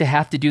it's like to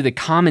have to do the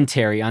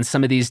commentary on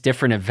some of these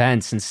different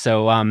events. And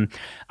so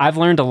I've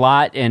learned a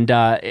lot, and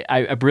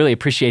I really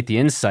appreciate the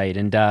insight,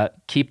 and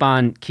keep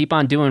on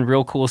doing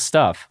real cool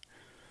stuff.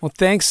 Well,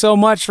 thanks so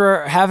much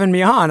for having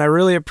me on. I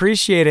really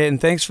appreciate it,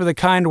 and thanks for the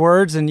kind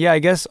words. And yeah, I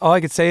guess all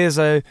I could say is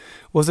I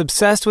was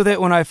obsessed with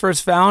it when I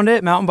first found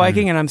it, mountain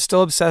biking, and I'm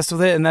still obsessed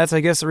with it. And that's, I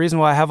guess, the reason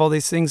why I have all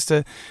these things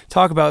to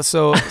talk about.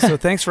 So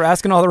thanks for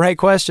asking all the right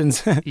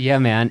questions. Yeah,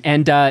 man.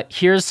 And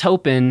here's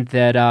hoping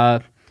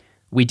that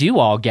we do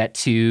all get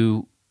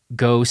to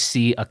go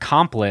see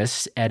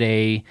Accomplice at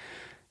a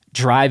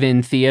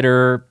drive-in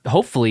theater,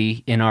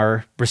 hopefully in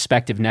our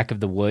respective neck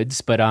of the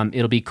woods. But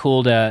it'll be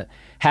cool to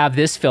have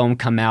this film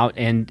come out,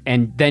 and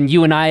then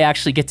you and I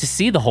actually get to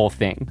see the whole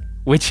thing,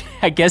 which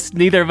I guess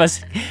neither of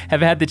us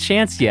have had the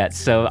chance yet.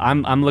 So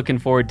I'm looking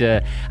forward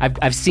to.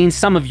 I've seen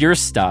some of your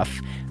stuff,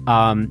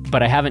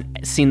 but I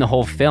haven't seen the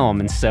whole film,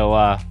 and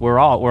so we're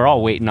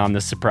all waiting on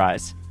the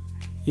surprise.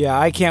 Yeah,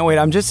 I can't wait.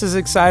 I'm just as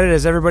excited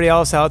as everybody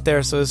else out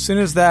there. So as soon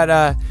as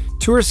that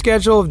tour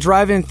schedule of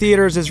drive-in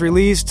theaters is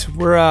released,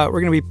 we're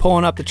going to be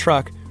pulling up the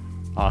truck.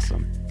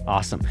 Awesome.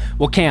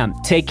 Well, Cam,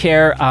 take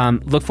care.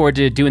 Look forward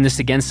to doing this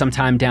again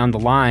sometime down the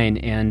line.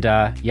 And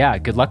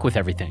good luck with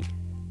everything.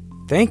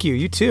 Thank you.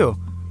 You too.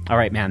 All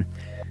right, man.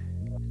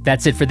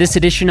 That's it for this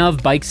edition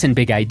of Bikes and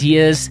Big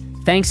Ideas.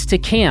 Thanks to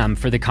Cam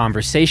for the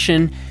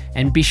conversation.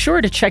 And be sure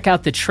to check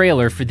out the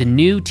trailer for the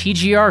new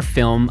TGR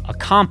film,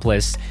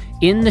 Accomplice,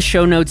 in the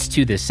show notes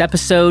to this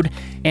episode,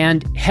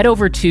 and head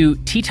over to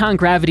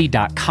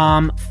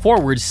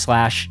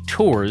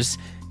tetongravity.com/tours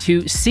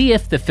to see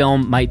if the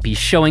film might be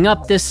showing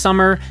up this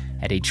summer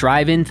at a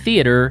drive-in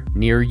theater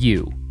near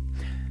you.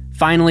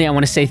 Finally, I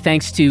want to say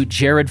thanks to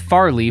Jared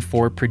Farley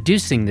for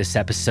producing this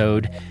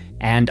episode,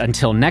 and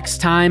until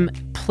next time,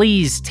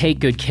 please take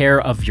good care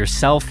of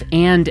yourself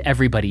and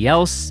everybody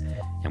else,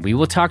 and we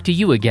will talk to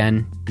you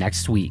again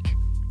next week.